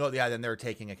mean? No, yeah, then they're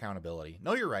taking accountability.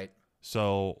 No, you're right.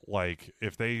 So, like,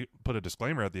 if they put a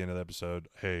disclaimer at the end of the episode,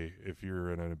 hey, if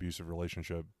you're in an abusive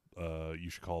relationship, you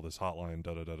should call this hotline,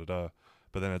 da-da-da-da-da.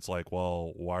 But then it's like,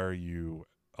 well, why are you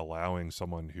allowing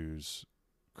someone who's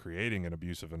creating an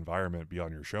abusive environment be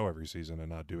on your show every season and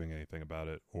not doing anything about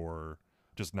it, or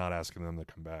just not asking them to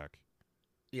come back?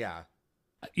 Yeah.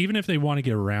 Even if they want to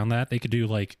get around that, they could do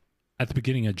like at the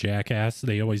beginning of Jackass,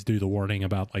 they always do the warning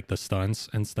about like the stunts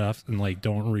and stuff and like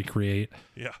don't recreate.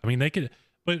 Yeah. I mean, they could,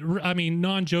 but I mean,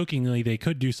 non-jokingly, they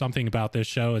could do something about this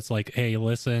show. It's like, hey,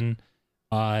 listen,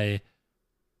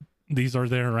 these are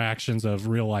the interactions of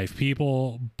real life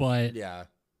people, but Yeah.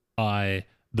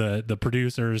 the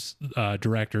producers,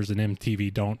 directors, and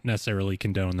MTV don't necessarily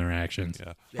condone their actions.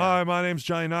 Yeah. Yeah. Hi, my name's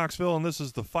Johnny Knoxville, and this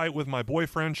is the Fight with My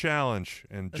Boyfriend challenge.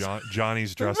 And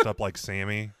Johnny's dressed up like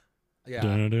Sammy. Yeah.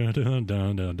 Dun, dun, dun, dun,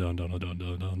 dun, dun, dun, dun, dun,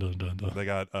 dun, dun, dun, dun. They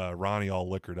got Ronnie all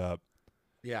liquored up,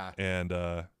 Yeah. and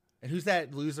And who's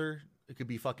that loser? It could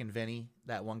be fucking Vinny,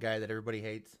 that one guy that everybody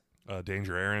hates.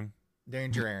 Danger Aaron.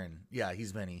 Danger Aaron. Yeah,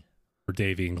 he's Vinny. Or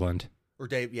Dave England. Or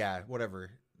Dave, yeah,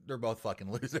 whatever. They're both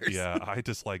fucking losers. Yeah, I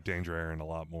dislike Danger Aaron a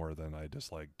lot more than I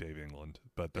dislike Dave England.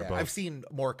 But they're Yeah, both I've seen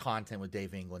more content with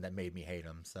Dave England that made me hate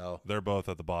him. So they're both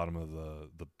at the bottom of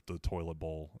the toilet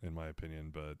bowl, in my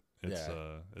opinion. But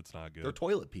it's not good. they're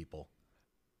toilet people.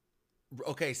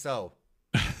 Okay, so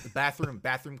the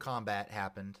bathroom combat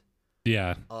happened.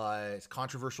 Yeah. It's a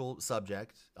controversial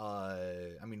subject.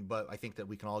 But I think that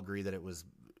we can all agree that it was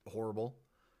horrible.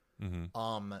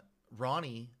 Mm-hmm.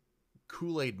 Ronnie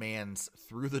Kool-Aid Man's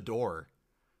through the door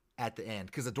at the end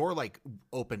because the door like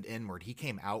opened inward. He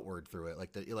came outward through it,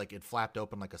 like it flapped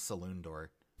open like a saloon door.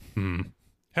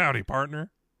 Howdy, partner.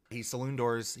 He saloon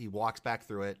doors. He walks back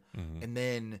through it, and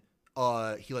then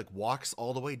he like walks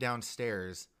all the way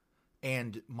downstairs.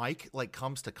 And Mike like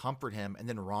comes to comfort him, and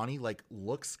then Ronnie like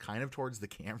looks kind of towards the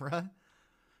camera,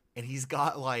 and he's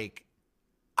got like,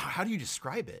 how do you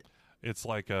describe it? It's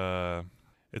like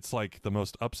the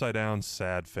most upside down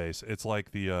sad face. It's like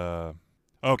the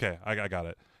okay, I got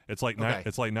it. It's like Okay.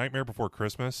 it's like Nightmare Before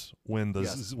Christmas when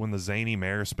the zany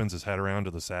mayor spins his head around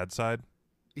to the sad side.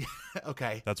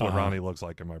 Okay, That's what Ronnie looks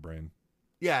like in my brain.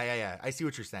 yeah. I see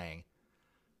what you're saying.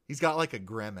 He's got like a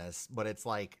grimace, but it's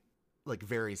like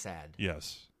very sad.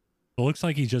 Yes. It looks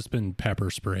like he's just been pepper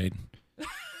sprayed.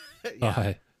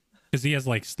 Yeah. Because he has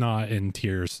like snot and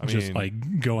tears just mean,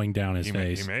 like going down his He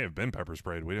face. may have been pepper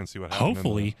sprayed. We didn't see what happened.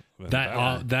 Hopefully in the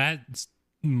that that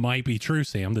might be true,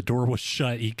 Sam. The door was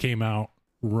shut. He came out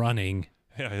running.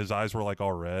 yeah, his eyes were like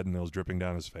all red and it was dripping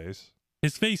down his face.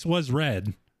 His face was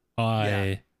red.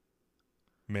 Yeah.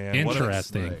 Man,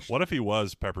 Interesting. What if he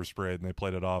was pepper sprayed and they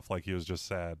played it off like he was just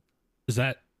sad? Is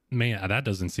that man? That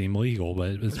doesn't seem legal, but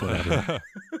it's whatever.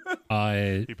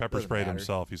 He pepper sprayed matter.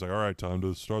 himself. He's like, all right, time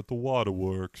to start the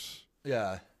waterworks.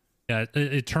 Yeah. Yeah,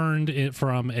 it turned it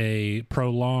from a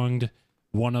prolonged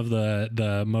one of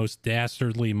the most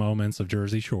dastardly moments of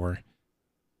Jersey Shore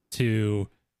to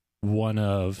one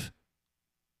of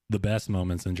the best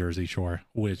moments in Jersey Shore,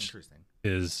 which Interesting.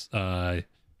 is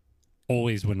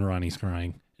always when Ronnie's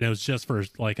crying. And it was just for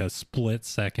like a split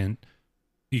second.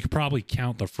 You could probably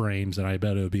count the frames, and I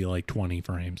bet it would be like 20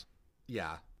 frames.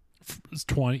 Yeah. It's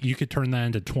 20. You could turn that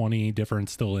into 20 different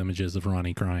still images of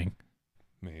Ronnie crying.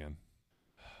 Man.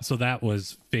 So that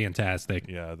was fantastic.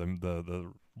 Yeah,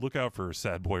 the look out for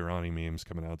Sad Boy Ronnie memes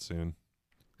coming out soon.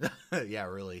 Yeah,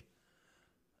 really.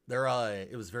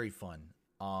 It was very fun.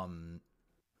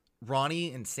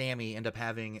 Ronnie and Sammy end up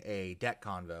having a deck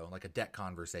convo, like a deck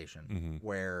conversation,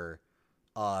 where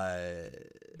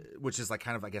which is like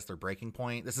kind of, I guess, their breaking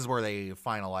point. This is where they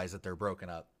finalize that they're broken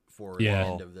up for the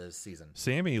end of the season.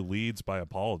 Sammy leads by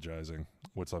apologizing,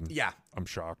 which I'm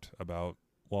shocked about.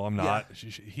 Well, I'm not. Yeah.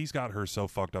 He's got her so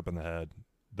fucked up in the head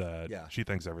that she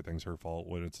thinks everything's her fault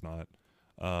when it's not.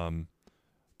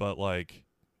 But like,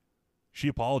 she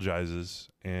apologizes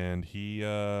and he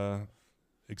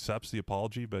accepts the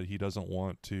apology, but he doesn't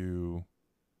want to.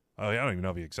 I don't even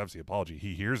know if he accepts the apology.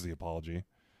 He hears the apology,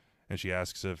 and she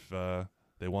asks if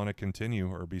they want to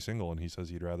continue or be single, and he says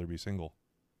he'd rather be single.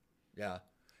 Yeah,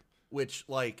 which,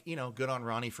 like, you know, good on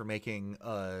Ronnie for making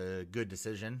a good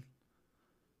decision.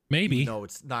 Maybe. No,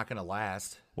 it's not going to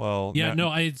last. Well, yeah,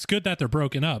 no, it's good that they're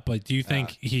broken up, but do you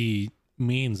think he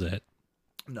means it?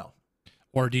 No.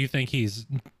 Or do you think he's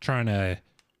trying to...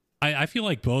 I feel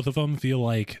like both of them feel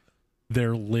like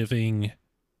they're living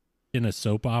in a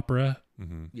soap opera.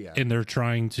 Yeah. And they're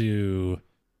trying to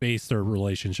base their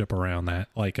relationship around that.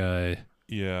 Like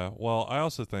Yeah, well, I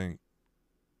also think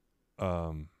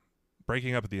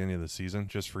breaking up at the end of the season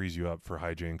just frees you up for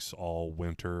hijinks all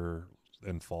winter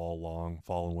and fall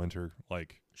and winter.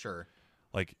 Like, sure.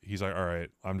 Like, he's like, all right,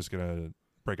 I'm just going to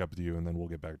break up with you, and then we'll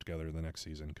get back together the next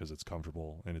season because it's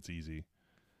comfortable and it's easy.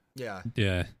 Yeah.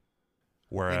 Yeah.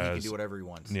 Whereas and he can do whatever he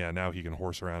wants. Yeah, now he can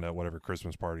horse around at whatever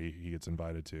Christmas party he gets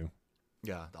invited to.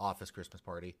 Yeah, the office Christmas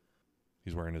party.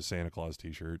 He's wearing his Santa Claus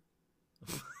t-shirt.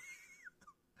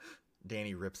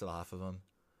 Danny rips it off of him.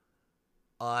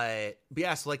 But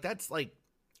yeah, so like that's like,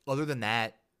 other than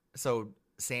that, so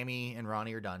Sammy and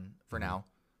Ronnie are done for now,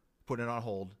 putting it on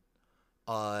hold.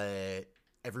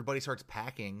 Everybody starts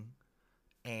packing,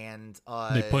 and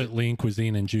they put Lean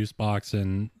Cuisine and Juice Box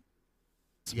in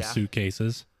some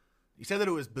suitcases. You said that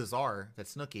it was bizarre that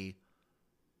Snooki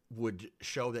would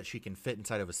show that she can fit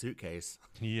inside of a suitcase.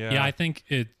 Yeah, I think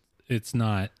it's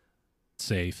not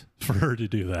safe for her to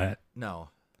do that. No.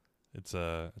 It's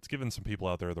giving some people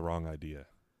out there the wrong idea.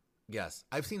 Yes.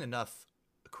 I've seen enough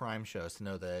crime shows to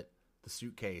know that the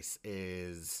suitcase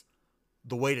is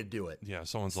the way to do it. Yeah,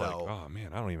 someone's like, oh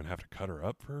man, I don't even have to cut her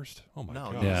up first. Oh my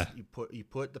god. Yeah. You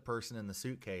put the person in the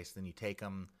suitcase, then you take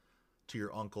them to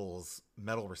your uncle's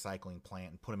metal recycling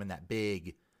plant and put them in that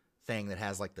big thing that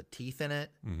has like the teeth in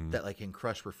it that like can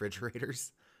crush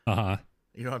refrigerators. Uh-huh.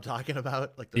 You know what I'm talking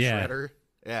about? Like the shredder.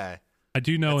 Yeah. I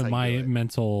do know in my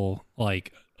mental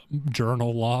like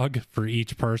journal log for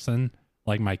each person,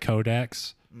 like my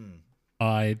codex,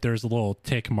 there's a little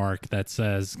tick mark that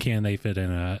says, can they fit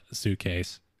in a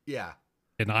suitcase? Yeah.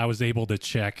 And I was able to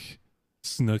check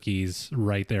Snooki's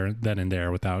right there, then and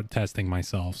there, without testing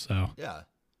myself. So yeah.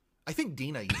 I think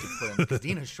Dina you could put in, because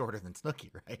Dina's shorter than Snooki,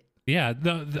 right? Yeah.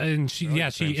 And she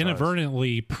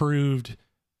inadvertently proved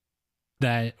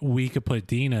that we could put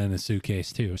Dina in a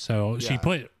suitcase too. So she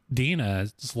put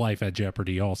Dina's life at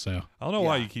jeopardy also. I don't know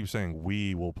why you keep saying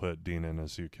we will put Dina in a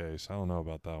suitcase. I don't know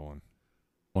about that one.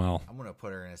 Well, I'm gonna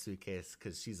put her in a suitcase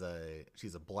because she's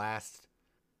a blast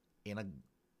in a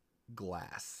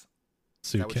glass.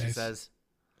 Suitcase. Is that what she says?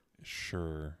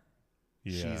 Sure.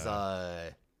 Yeah. She's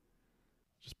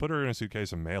just put her in a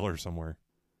suitcase and mail her somewhere.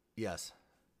 Yes.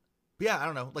 But yeah, I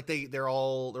don't know. Like they're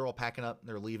all packing up.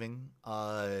 They're leaving.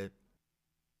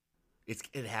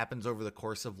 It happens over the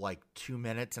course of like 2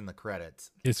 minutes in the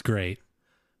credits. It's great.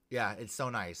 Yeah, it's so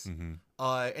nice.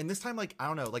 And this time, like, I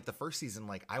don't know, like the first season,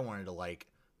 like I wanted to like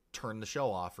turn the show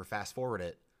off or fast forward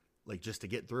it, like just to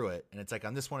get through it. And it's like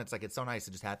on this one, it's like it's so nice.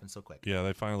 It just happens so quick. Yeah,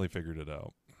 they finally figured it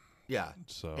out. Yeah.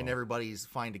 So and everybody's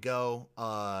fine to go.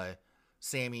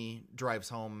 Sammy drives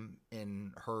home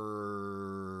in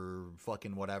her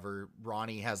fucking whatever.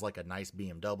 Ronnie has like a nice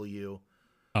BMW.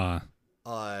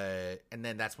 And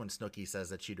then that's when Snooki says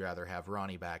that she'd rather have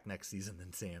Ronnie back next season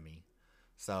than Sammy.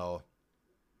 So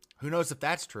who knows if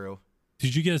that's true?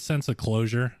 Did you get a sense of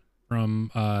closure from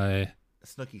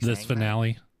Snooki this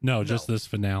finale? No, just this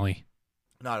finale.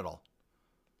 Not at all.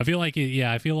 I feel like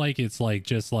I feel like it's like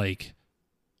just like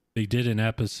they did an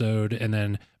episode, and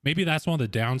then maybe that's one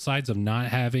of the downsides of not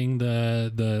having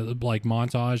the like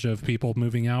montage of people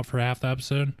moving out for half the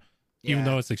episode. Even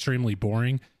Yeah. though it's extremely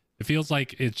boring, it feels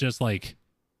like it's just like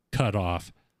cut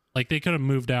off. Like they could have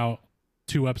moved out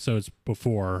 2 episodes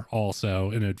before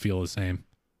also, and it'd feel the same.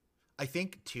 I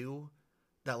think too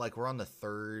that like we're on the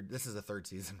third. This is the third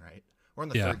season, right? We're on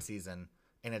the Yeah. third season,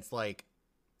 and it's like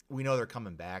we know they're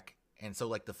coming back, and so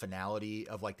like the finality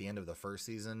of like the end of the first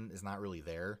season is not really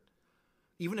there.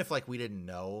 Even if like we didn't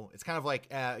know, it's kind of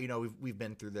like you know, we've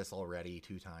been through this already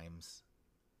 2 times.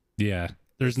 Yeah,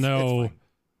 there's It's no fine.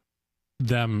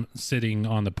 them sitting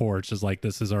on the porch is like,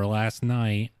 this is our last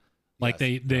night. Like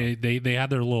Yes, they had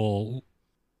their little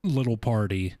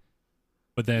party,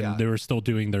 but then Yeah. they were still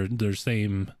doing their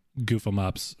same goof 'em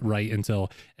ups right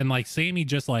until, and like Sammy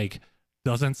just like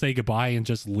doesn't say goodbye and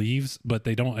just leaves, but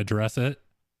they don't address it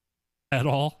at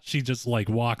all. She just like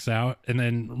walks out, and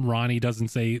then Ronnie doesn't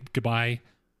say goodbye.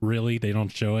 Really, they don't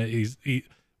show it.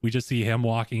 We just see him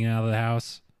walking out of the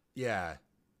house. Yeah,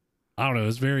 I don't know.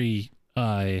 It's very.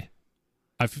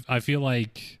 I feel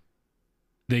like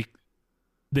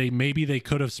they maybe they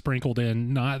could have sprinkled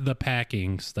in not the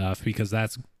packing stuff because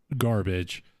that's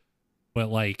garbage, but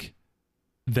like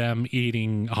them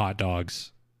eating hot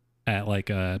dogs at like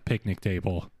a picnic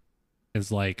table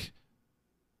is like,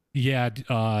 yeah,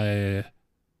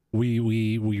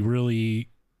 we really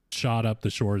shot up the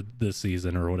shore this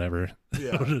season or whatever.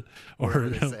 yeah. or Whatever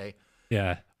they say.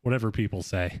 yeah, whatever people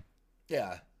say.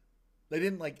 Yeah, they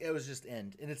didn't like. It was just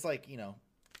end, and it's like, you know,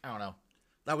 I don't know.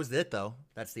 That was it though.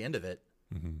 That's the end of it.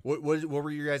 Mm-hmm. What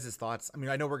were your guys' thoughts? I mean,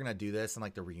 I know we're gonna do this and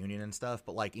like the reunion and stuff,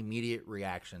 but like immediate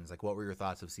reactions. Like, what were your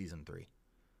thoughts of season 3?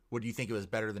 What do you think it was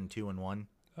better than 2 and 1?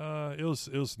 It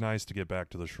was nice to get back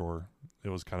to the shore. It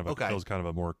was kind of a Okay. it was kind of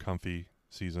a more comfy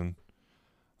season,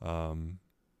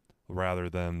 rather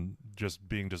than just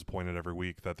being disappointed every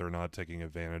week that they're not taking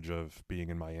advantage of being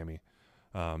in Miami.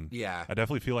 Yeah, I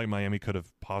definitely feel like Miami could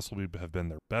have possibly have been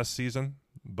their best season,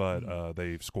 but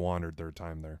they've squandered their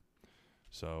time there.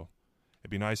 So it'd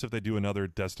be nice if they do another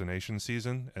destination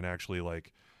season and actually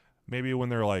like maybe when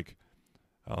they're like,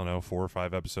 I don't know, 4 or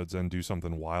 5 episodes in, do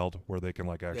something wild where they can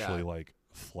like actually Yeah. like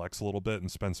flex a little bit and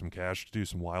spend some cash to do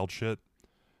some wild shit.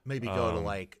 maybe go to um,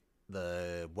 like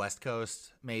the West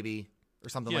Coast, maybe, or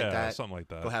something Yeah, like that. something like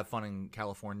that. Go have fun in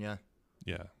California.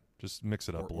 Yeah, just mix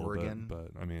it up Or a little Oregon.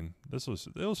 bit. But I mean, it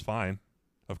was fine.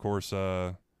 Of course,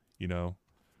 you know,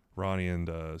 Ronnie and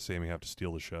Sammy have to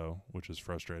steal the show, which is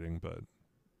frustrating, but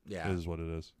Yeah, it is what it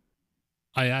is.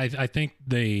 I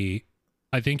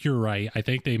think you're right. I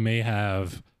think they may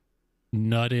have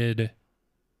nutted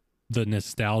the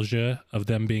nostalgia of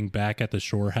them being back at the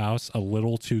shore house a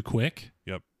little too quick.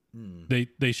 Yep.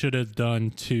 They should have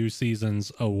done 2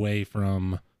 seasons away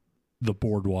from the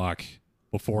boardwalk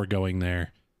before going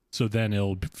there. So then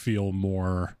it'll feel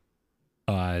more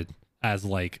as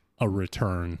like a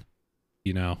return,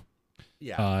 you know?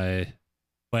 yeah,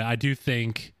 But I do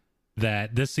think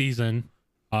that this season,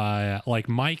 like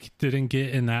Mike didn't get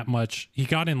in that much. He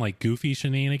got in like goofy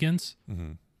shenanigans,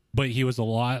 Mm-hmm. but he was a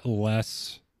lot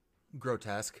less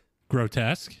grotesque.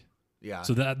 grotesque. Yeah,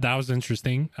 So that was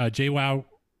interesting. JWoww,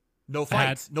 no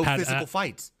fights, no had- physical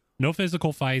fights. no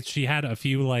physical fights. She had a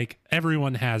few, like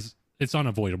everyone has. It's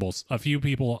unavoidable. A few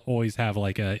people always have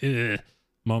like a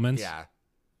moments. Yeah,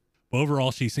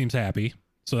 Overall, she seems happy,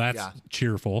 so that's Yeah.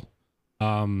 cheerful.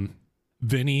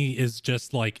 Vinny is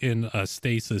just like in a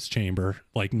stasis chamber,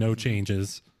 like no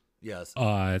changes. yes,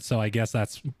 So I guess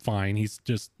that's fine. He's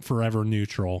just forever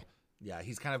neutral. yeah.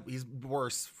 He's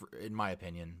worse in my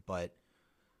opinion, but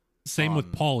Same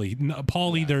with Paulie.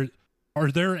 Paulie, yeah.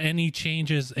 are there any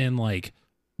changes in like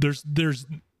there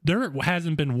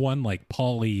hasn't been one like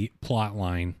Paulie plot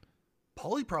line.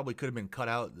 Paulie probably could have been cut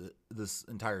out this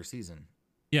entire season.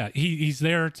 Yeah, he's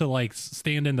there to like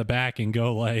stand in the back and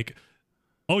go like,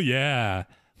 oh yeah,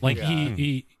 like Yeah.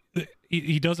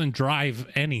 he doesn't drive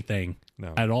anything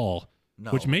No. at all,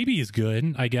 No, which maybe is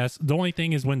good. I guess the only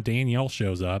thing is when Danielle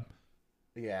shows up.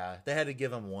 yeah, they had to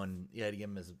give him one. You had to give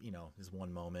him his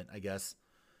one moment, I guess.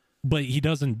 But he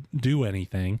doesn't do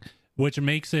anything, which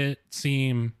makes it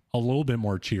seem a little bit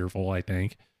more cheerful, I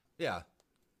think. Yeah,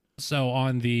 So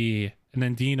and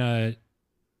then Dina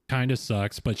kind of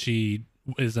sucks, but she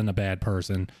isn't a bad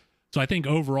person. So I think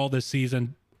overall this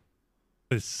season,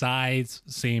 besides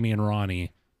Sammy and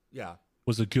Ronnie, yeah,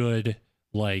 was a good,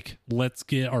 like, let's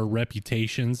get our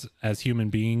reputations as human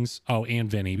beings. Oh, and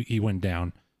Vinny, he went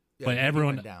down. yeah. But he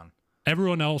everyone- went down.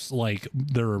 Everyone else, like,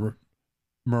 their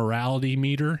morality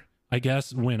meter, I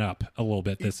guess, went up a little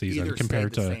bit this season Either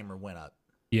compared stayed the to, same or went up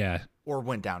yeah, or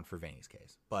went down for Vinny's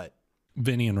case. But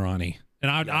Vinny and Ronnie. And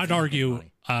I'd Yeah, argue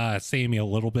funny. Sammy a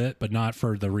little bit, but not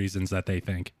for the reasons that they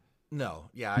think. No,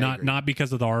 yeah, I agree. Not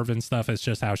because of the Arvin stuff. It's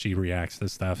just how she reacts to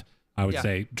stuff. I would Yeah.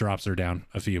 say drops her down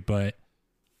a few, but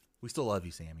We still love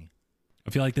you, Sammy. I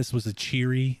feel like this was a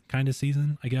cheery kind of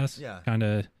season. I guess. Yeah. Kind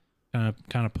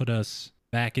of put us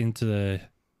back into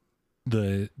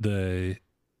the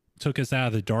took us out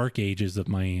of the dark ages of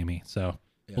Miami. So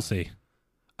Yeah. we'll see.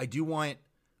 I do want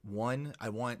I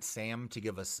want Sam to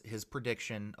give us his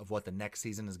prediction of what the next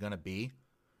season is going to be.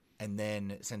 And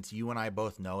then since you and I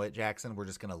both know it, Jackson, we're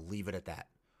just going to leave it at that.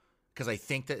 Because I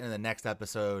think that in the next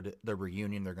episode, the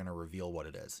reunion, they're going to reveal what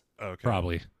it is. Okay.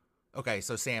 Probably. Okay,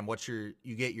 so Sam,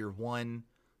 you get your one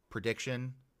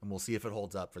prediction, and we'll see if it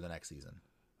holds up for the next season.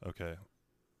 Okay.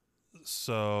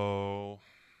 So,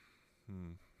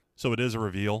 so it is a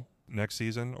reveal next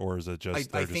season, or is it just? I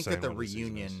they're just think saying that the what season is?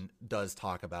 reunion does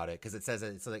talk about it because it says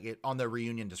it's like on the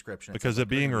reunion description. Because says, like, it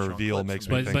being we're a gonna be showing reveal clips makes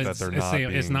from me the- think that they're not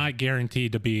it's being- not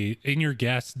guaranteed to be in your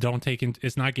guess. Don't take it.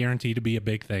 It's not guaranteed to be a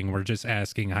big thing. We're just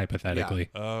asking hypothetically.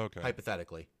 Oh, okay.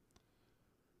 hypothetically.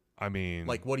 I mean,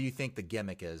 Like, what do you think the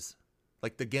gimmick is?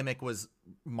 Like, the gimmick was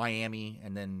Miami,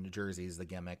 and then New Jersey's the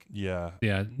gimmick. yeah.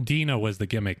 Yeah, Dina was the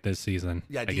gimmick this season.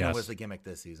 Yeah, I Dina guess. was the gimmick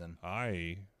this season.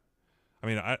 I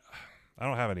mean, I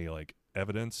don't have any like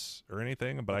evidence or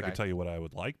anything, but I Okay. can tell you what I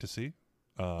would like to see.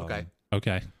 Okay.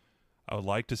 Okay. I would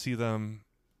like to see them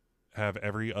have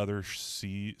every other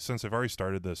since they've already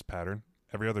started this pattern.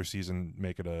 Every other season,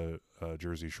 make it a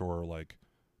Jersey Shore like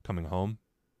coming home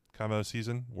kind of a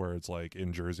season where it's like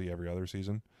in Jersey every other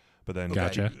season, but then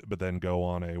Gotcha. but then go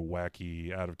on a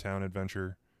wacky out of town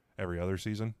adventure every other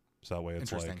season. So that way it's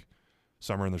Interesting. like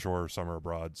summer in the shore, summer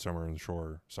abroad, summer in the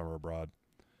shore, summer abroad.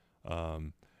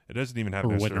 It doesn't even have Or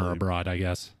winter necessarily. abroad, I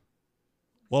guess.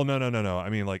 Well, no. I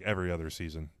mean, like every other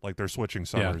season. Like they're switching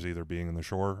summers, either being in the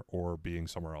shore or being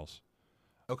somewhere else.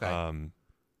 Okay.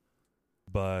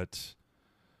 But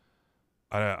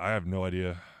I have no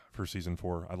idea for season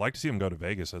 4. I'd like to see them go to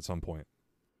Vegas at some point,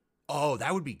 Oh,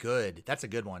 that would be good. That's a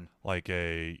good one. like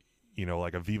a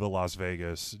Viva Las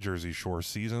Vegas Jersey Shore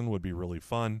season would be really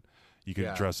fun. You could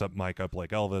Yeah. dress up Mike up like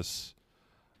Elvis.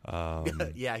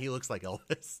 Yeah, he looks like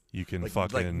Elvis. You can Like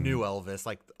fucking new Elvis,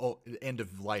 like end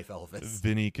of life Elvis.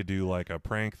 Vinny could do like a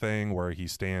prank thing where he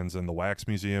stands in the wax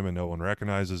museum and no one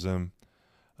recognizes him.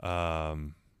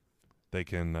 They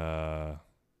can, I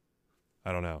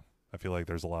don't know. I feel like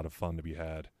there's a lot of fun to be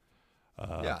had.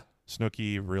 Yeah.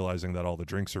 Snooki realizing that all the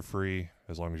drinks are free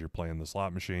as long as you're playing the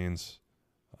slot machines.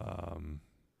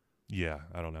 Yeah,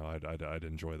 I don't know. I'd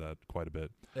enjoy that quite a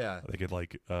bit. Yeah. They could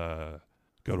like go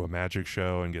to a magic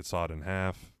show and get sawed in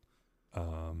half.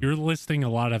 You're listing a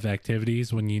lot of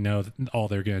activities when you know that all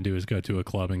they're going to do is go to a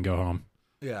club and go home.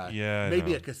 Yeah. Yeah, I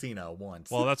Maybe know. a casino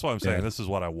once. Well, that's what I'm saying. Yeah. This is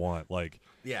what I want. Like,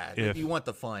 yeah. if- You want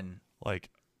the fun. like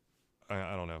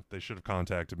I don't know. They should have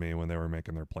contacted me when they were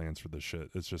making their plans for this shit.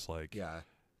 It's just like, Yeah.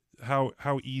 how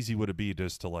easy would it be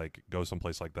just to like go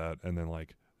someplace like that and then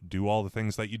like do all the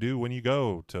things that you do when you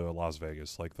go to Las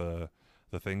Vegas, like the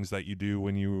things that you do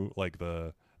when you like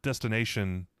the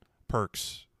destination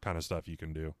perks kind of stuff you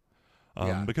can do.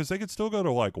 Yeah. Because they could still go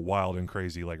to like wild and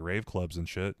crazy like rave clubs and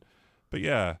shit. But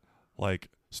yeah, like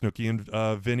Snooki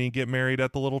and Vinny get married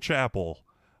at the little chapel.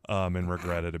 And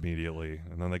regret it immediately,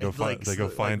 and then they go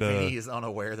It's find Vinny is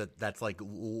unaware that that's like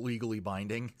legally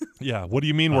binding. Yeah, what do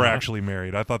you mean we're Uh-huh. actually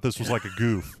married? I thought this was like a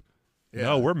goof. Yeah.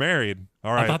 No, we're married.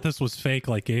 All I right, thought this was fake,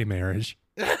 like gay marriage.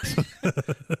 let's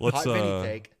Hot Vinny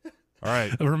take. all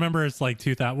right. Remember, it's like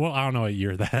 2000. Well, I don't know what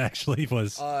year that actually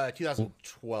was.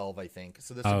 2012, I think.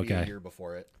 So this would be a Okay. year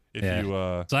before it. If Yeah. you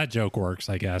So that joke works,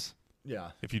 I guess.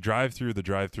 Yeah. if you drive through the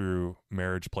drive-through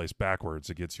marriage place backwards,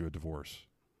 it gets you a divorce.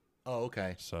 Oh,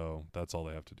 okay. So that's all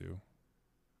they have to do.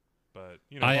 But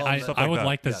you know, I stuff I would that.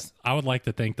 like to Yes. I would like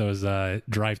to think those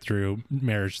drive-through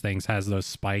marriage things has those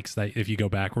spikes that if you go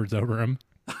backwards over them,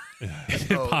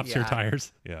 it Oh, pops your yeah.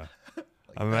 tires. Yeah,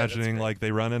 I'm that, that's imagining great. like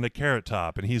they run into Carrot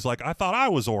Top, and he's like, "I thought I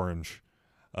was orange."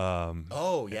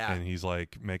 Oh, yeah. And he's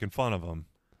like making fun of him.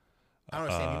 I don't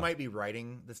understand. You might be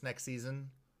writing this next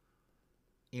season.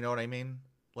 You know what I mean?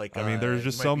 Like, I mean, there's you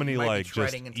just might so be- many, you might be like, just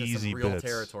treading into easy some real bits.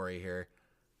 territory here.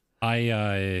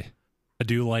 I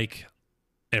do like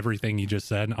everything you just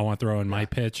said. I want to throw in my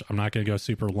pitch. I'm not going to go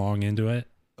super long into it.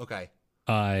 Okay.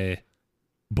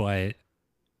 But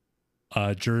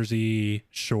Jersey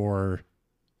Shore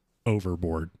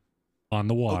overboard on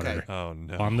the water Okay. Oh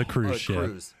no, on the cruise Oh, ship.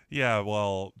 cruise. Yeah,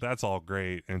 well, that's all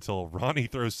great until Ronnie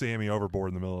throws Sammy overboard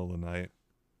in the middle of the night.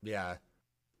 Yeah.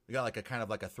 We got like a kind of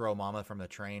like a throw mama from the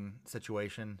train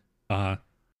situation.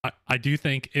 I do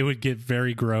think it would get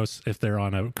very gross if they're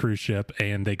on a cruise ship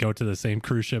and they go to the same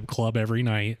cruise ship club every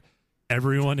night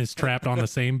everyone is trapped on the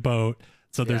same boat,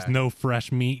 so there's Yeah. no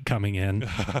fresh meat coming in.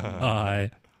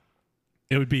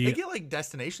 It would They be get like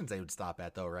destinations they would stop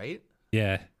at though, right?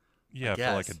 yeah. Yeah, I for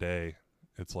like a guess. day.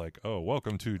 It's like, oh,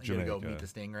 welcome to You gotta Jamaica. go meet the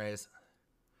stingrays.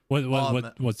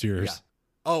 What's yours? Yeah.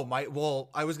 Oh my. Well,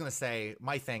 I was gonna say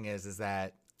my thing is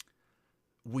that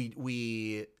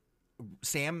we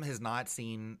Sam has not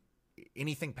seen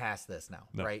anything past this now,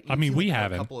 No. right? I mean, You've seen, we like, a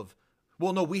haven't. couple of.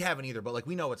 Well, no, we haven't either. But like,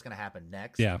 we know what's gonna happen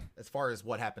next. Yeah. As far as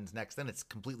what happens next, then it's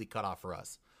completely cut off for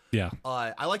us. Yeah.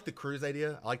 I like the cruise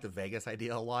idea. I like the Vegas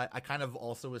idea a lot. I kind of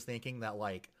also was thinking that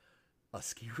like a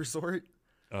ski resort.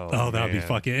 Oh, that would be man.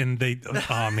 fucking. And they.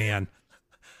 Oh man.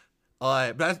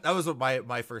 But that was what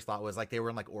my first thought was, like they were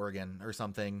in like Oregon or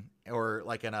something, or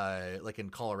like in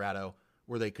Colorado,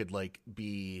 where they could like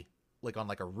be like on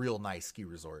like a real nice ski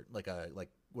resort, like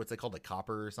what's it called, like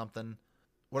Copper or something,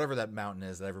 whatever that mountain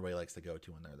is that everybody likes to go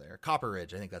to when they're there. Copper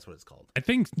Ridge, I think that's what it's called. I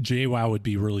think JWoww would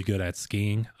be really good at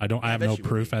skiing. I have bet no she would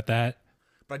proof be. at that.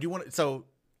 But I do want to. So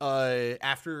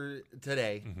after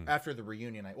today, after the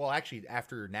reunion, actually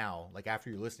after now, like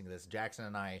after you're listening to this, Jackson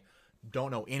and I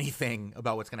don't know anything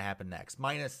about what's going to happen next,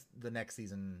 minus the next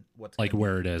season. What's Like gonna be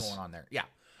where it is. going on there? Yeah.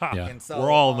 Ha, Yeah. And so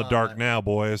we're all in the dark now,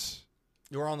 boys.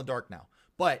 You're all in the dark now.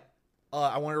 But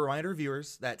I want to remind our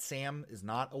viewers that Sam is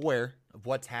not aware of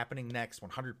what's happening next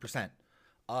 100%.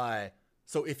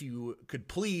 So if you could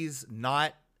please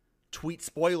not tweet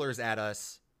spoilers at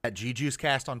us at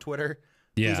GJuiceCast on Twitter.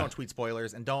 Please Yeah. don't tweet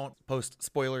spoilers, and don't post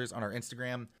spoilers on our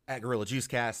Instagram at Gorilla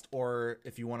Juicecast. Or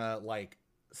if you want to like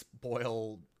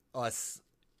spoil us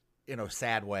in a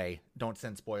sad way, don't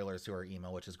send spoilers to our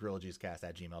email, which is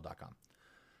gorillajuicecast@gmail.com.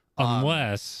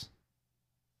 Unless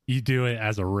you do it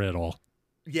as a riddle.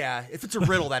 Yeah, if it's a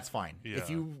riddle, that's fine. Yeah.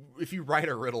 If you write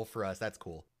a riddle for us, that's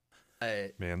cool.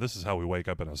 Man, this is how we wake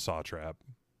up in a saw trap.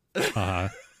 Uh,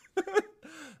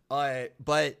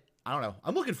 But I don't know.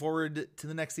 I'm looking forward to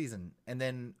the next season, and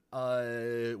then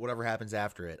whatever happens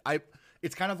after it.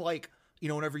 It's kind of like, you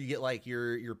know, whenever you get like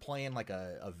you're playing like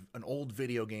an old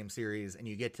video game series, and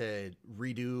you get to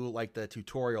redo like the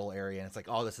tutorial area, and it's like,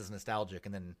 oh, this is nostalgic,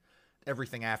 and then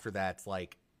everything after that's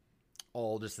like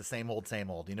all just the same old, same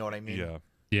old. You know what I mean? Yeah.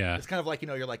 yeah. It's kind of like, you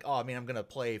know, you're like, oh man, I'm gonna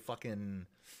play fucking,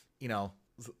 you know,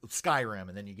 Skyrim,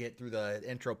 and then you get through the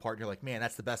intro part, and you're like, man,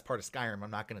 that's the best part of Skyrim.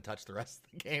 I'm not gonna touch the rest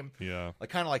of the game. Yeah. Like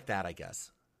kind of like that, I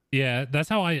guess. Yeah. That's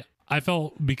how I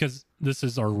felt, because this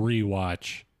is our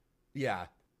rewatch. Yeah,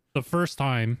 The first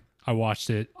time I watched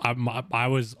it, I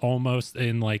was almost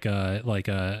in like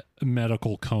a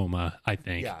medical coma, I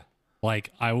think. yeah,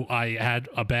 Like I had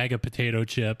a bag of potato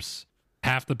chips,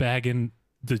 half the bag in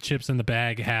the chips in the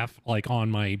bag, half like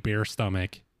on my bare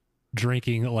stomach,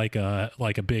 drinking like a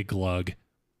big glug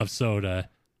of soda,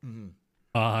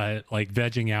 like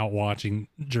vegging out watching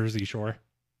Jersey Shore.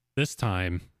 This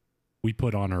time we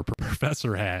put on our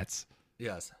professor hats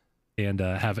yes. and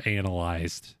have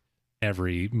analyzed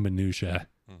every minutia.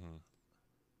 Mm-hmm.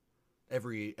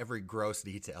 Every gross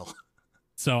detail.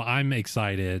 So I'm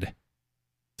excited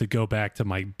to go back to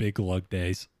my big lug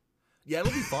days. Yeah,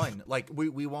 it'll be fun. Like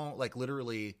we won't, like,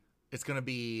 literally, it's gonna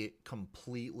be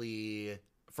completely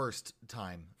first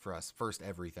time for us, first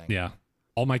everything. Yeah.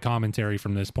 All my commentary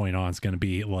from this point on is going to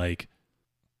be like,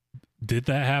 did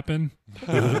that happen?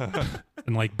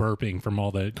 And like burping from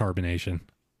all the carbonation.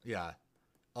 Yeah.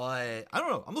 I don't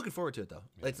know. I'm looking forward to it though.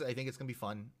 I think it's gonna be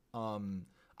fun.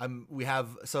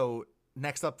 So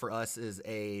next up for us is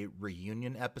a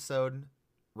reunion episode,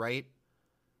 right?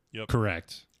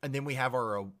 Correct. And then we have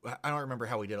I don't remember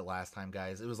how we did it last time,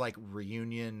 guys. It was like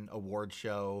reunion award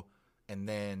show, and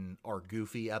then our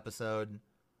Goofy episode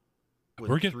with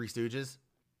We're get- Three Stooges.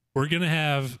 We're going to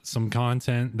have some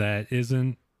content that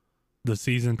isn't the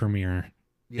season premiere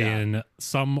Yeah. in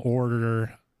some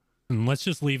order. And let's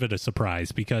just leave it a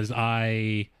surprise, because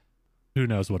who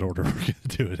knows what order we're going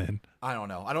to do it in. I don't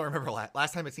know. I don't remember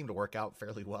last time. It seemed to work out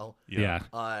fairly well. Yeah.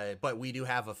 But we do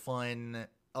have a fun,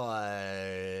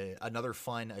 another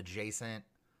fun adjacent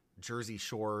Jersey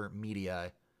Shore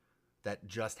media that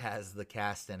just has the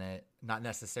cast in it, not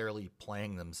necessarily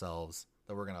playing themselves,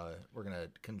 that we're gonna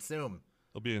consume.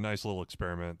 It'll be a nice little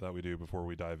experiment that we do before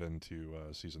we dive into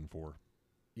season 4.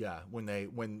 Yeah, when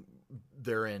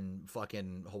they're in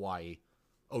fucking Hawaii.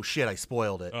 Oh shit, I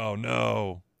spoiled it. Oh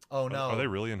no! Oh no. Are they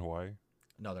really in Hawaii?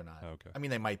 No, they're not. Okay. I mean,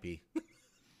 they might be.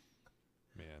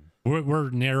 Man. We're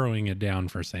narrowing it down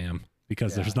for Sam,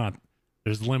 because Yeah.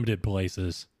 there's limited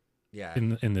places Yeah,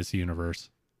 in this universe.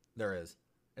 there is.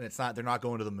 And they're not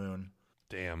going to the moon.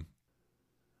 Damn.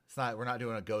 We're not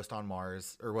doing a Ghost on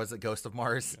Mars, or was it Ghost of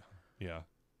Mars? Yeah.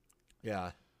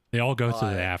 Yeah. They all go to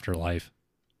the afterlife.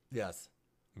 Yes.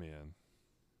 Man.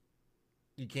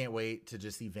 You can't wait to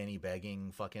just see Vinny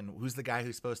begging fucking. Who's the guy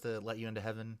who's supposed to let you into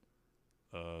heaven?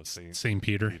 St.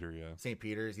 Peter. Yeah. St.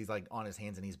 Peter's. He's like on his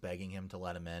hands and he's begging him to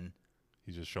let him in.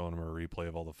 He's just showing him a replay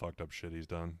of all the fucked up shit he's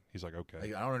done. He's like, okay.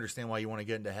 Like, I don't understand why you want to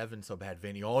get into heaven so bad,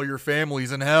 Vinny. All your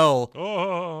family's in hell.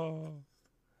 Oh.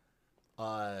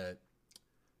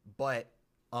 But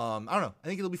I don't know. I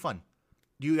think it'll be fun.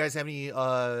 Do you guys have any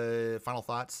final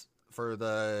thoughts for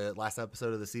the last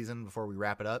episode of the season before we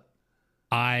wrap it up?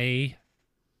 I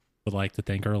would like to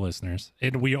thank our listeners.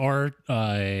 And we are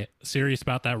serious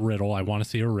about that riddle. I want to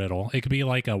see a riddle. It could be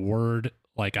like a word,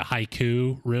 like a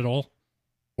haiku riddle,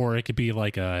 or it could be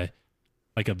like a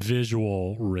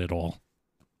visual riddle.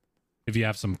 If you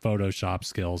have some Photoshop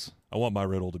skills. I want my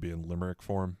riddle to be in limerick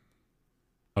form.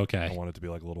 Okay. I want it to be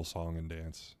like a little song and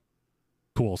dance.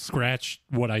 Cool. Scratch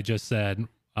what I just said.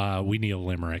 We need a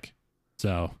limerick.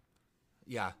 So.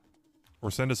 Yeah. Or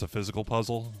send us a physical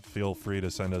puzzle. Feel free to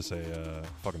send us a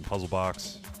fucking puzzle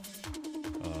box.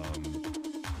 As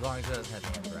long as it doesn't have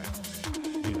anthrax in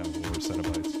it. Yeah, or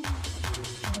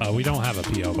Cenobites. We don't have a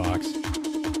P.O. box.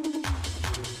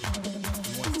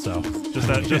 So just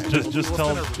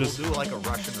tell. We'll do like a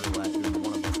Russian roulette, and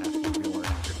one of us has to reveal our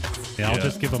address. Yeah, I'll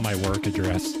just give them my work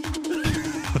address.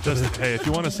 Hey, if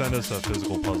you want to send us a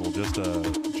physical puzzle, just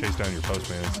chase down your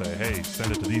postman and say, "Hey,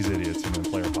 send it to these idiots," and then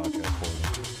play our podcast for them.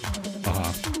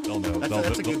 They'll know.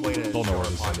 That's a good way to they'll know where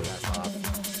to start send a it. podcast off.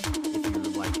 If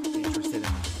you're like interested in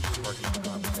sparking up a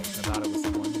conversation about it with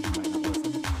someone, you might not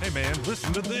listen. Hey, man,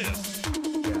 listen to this.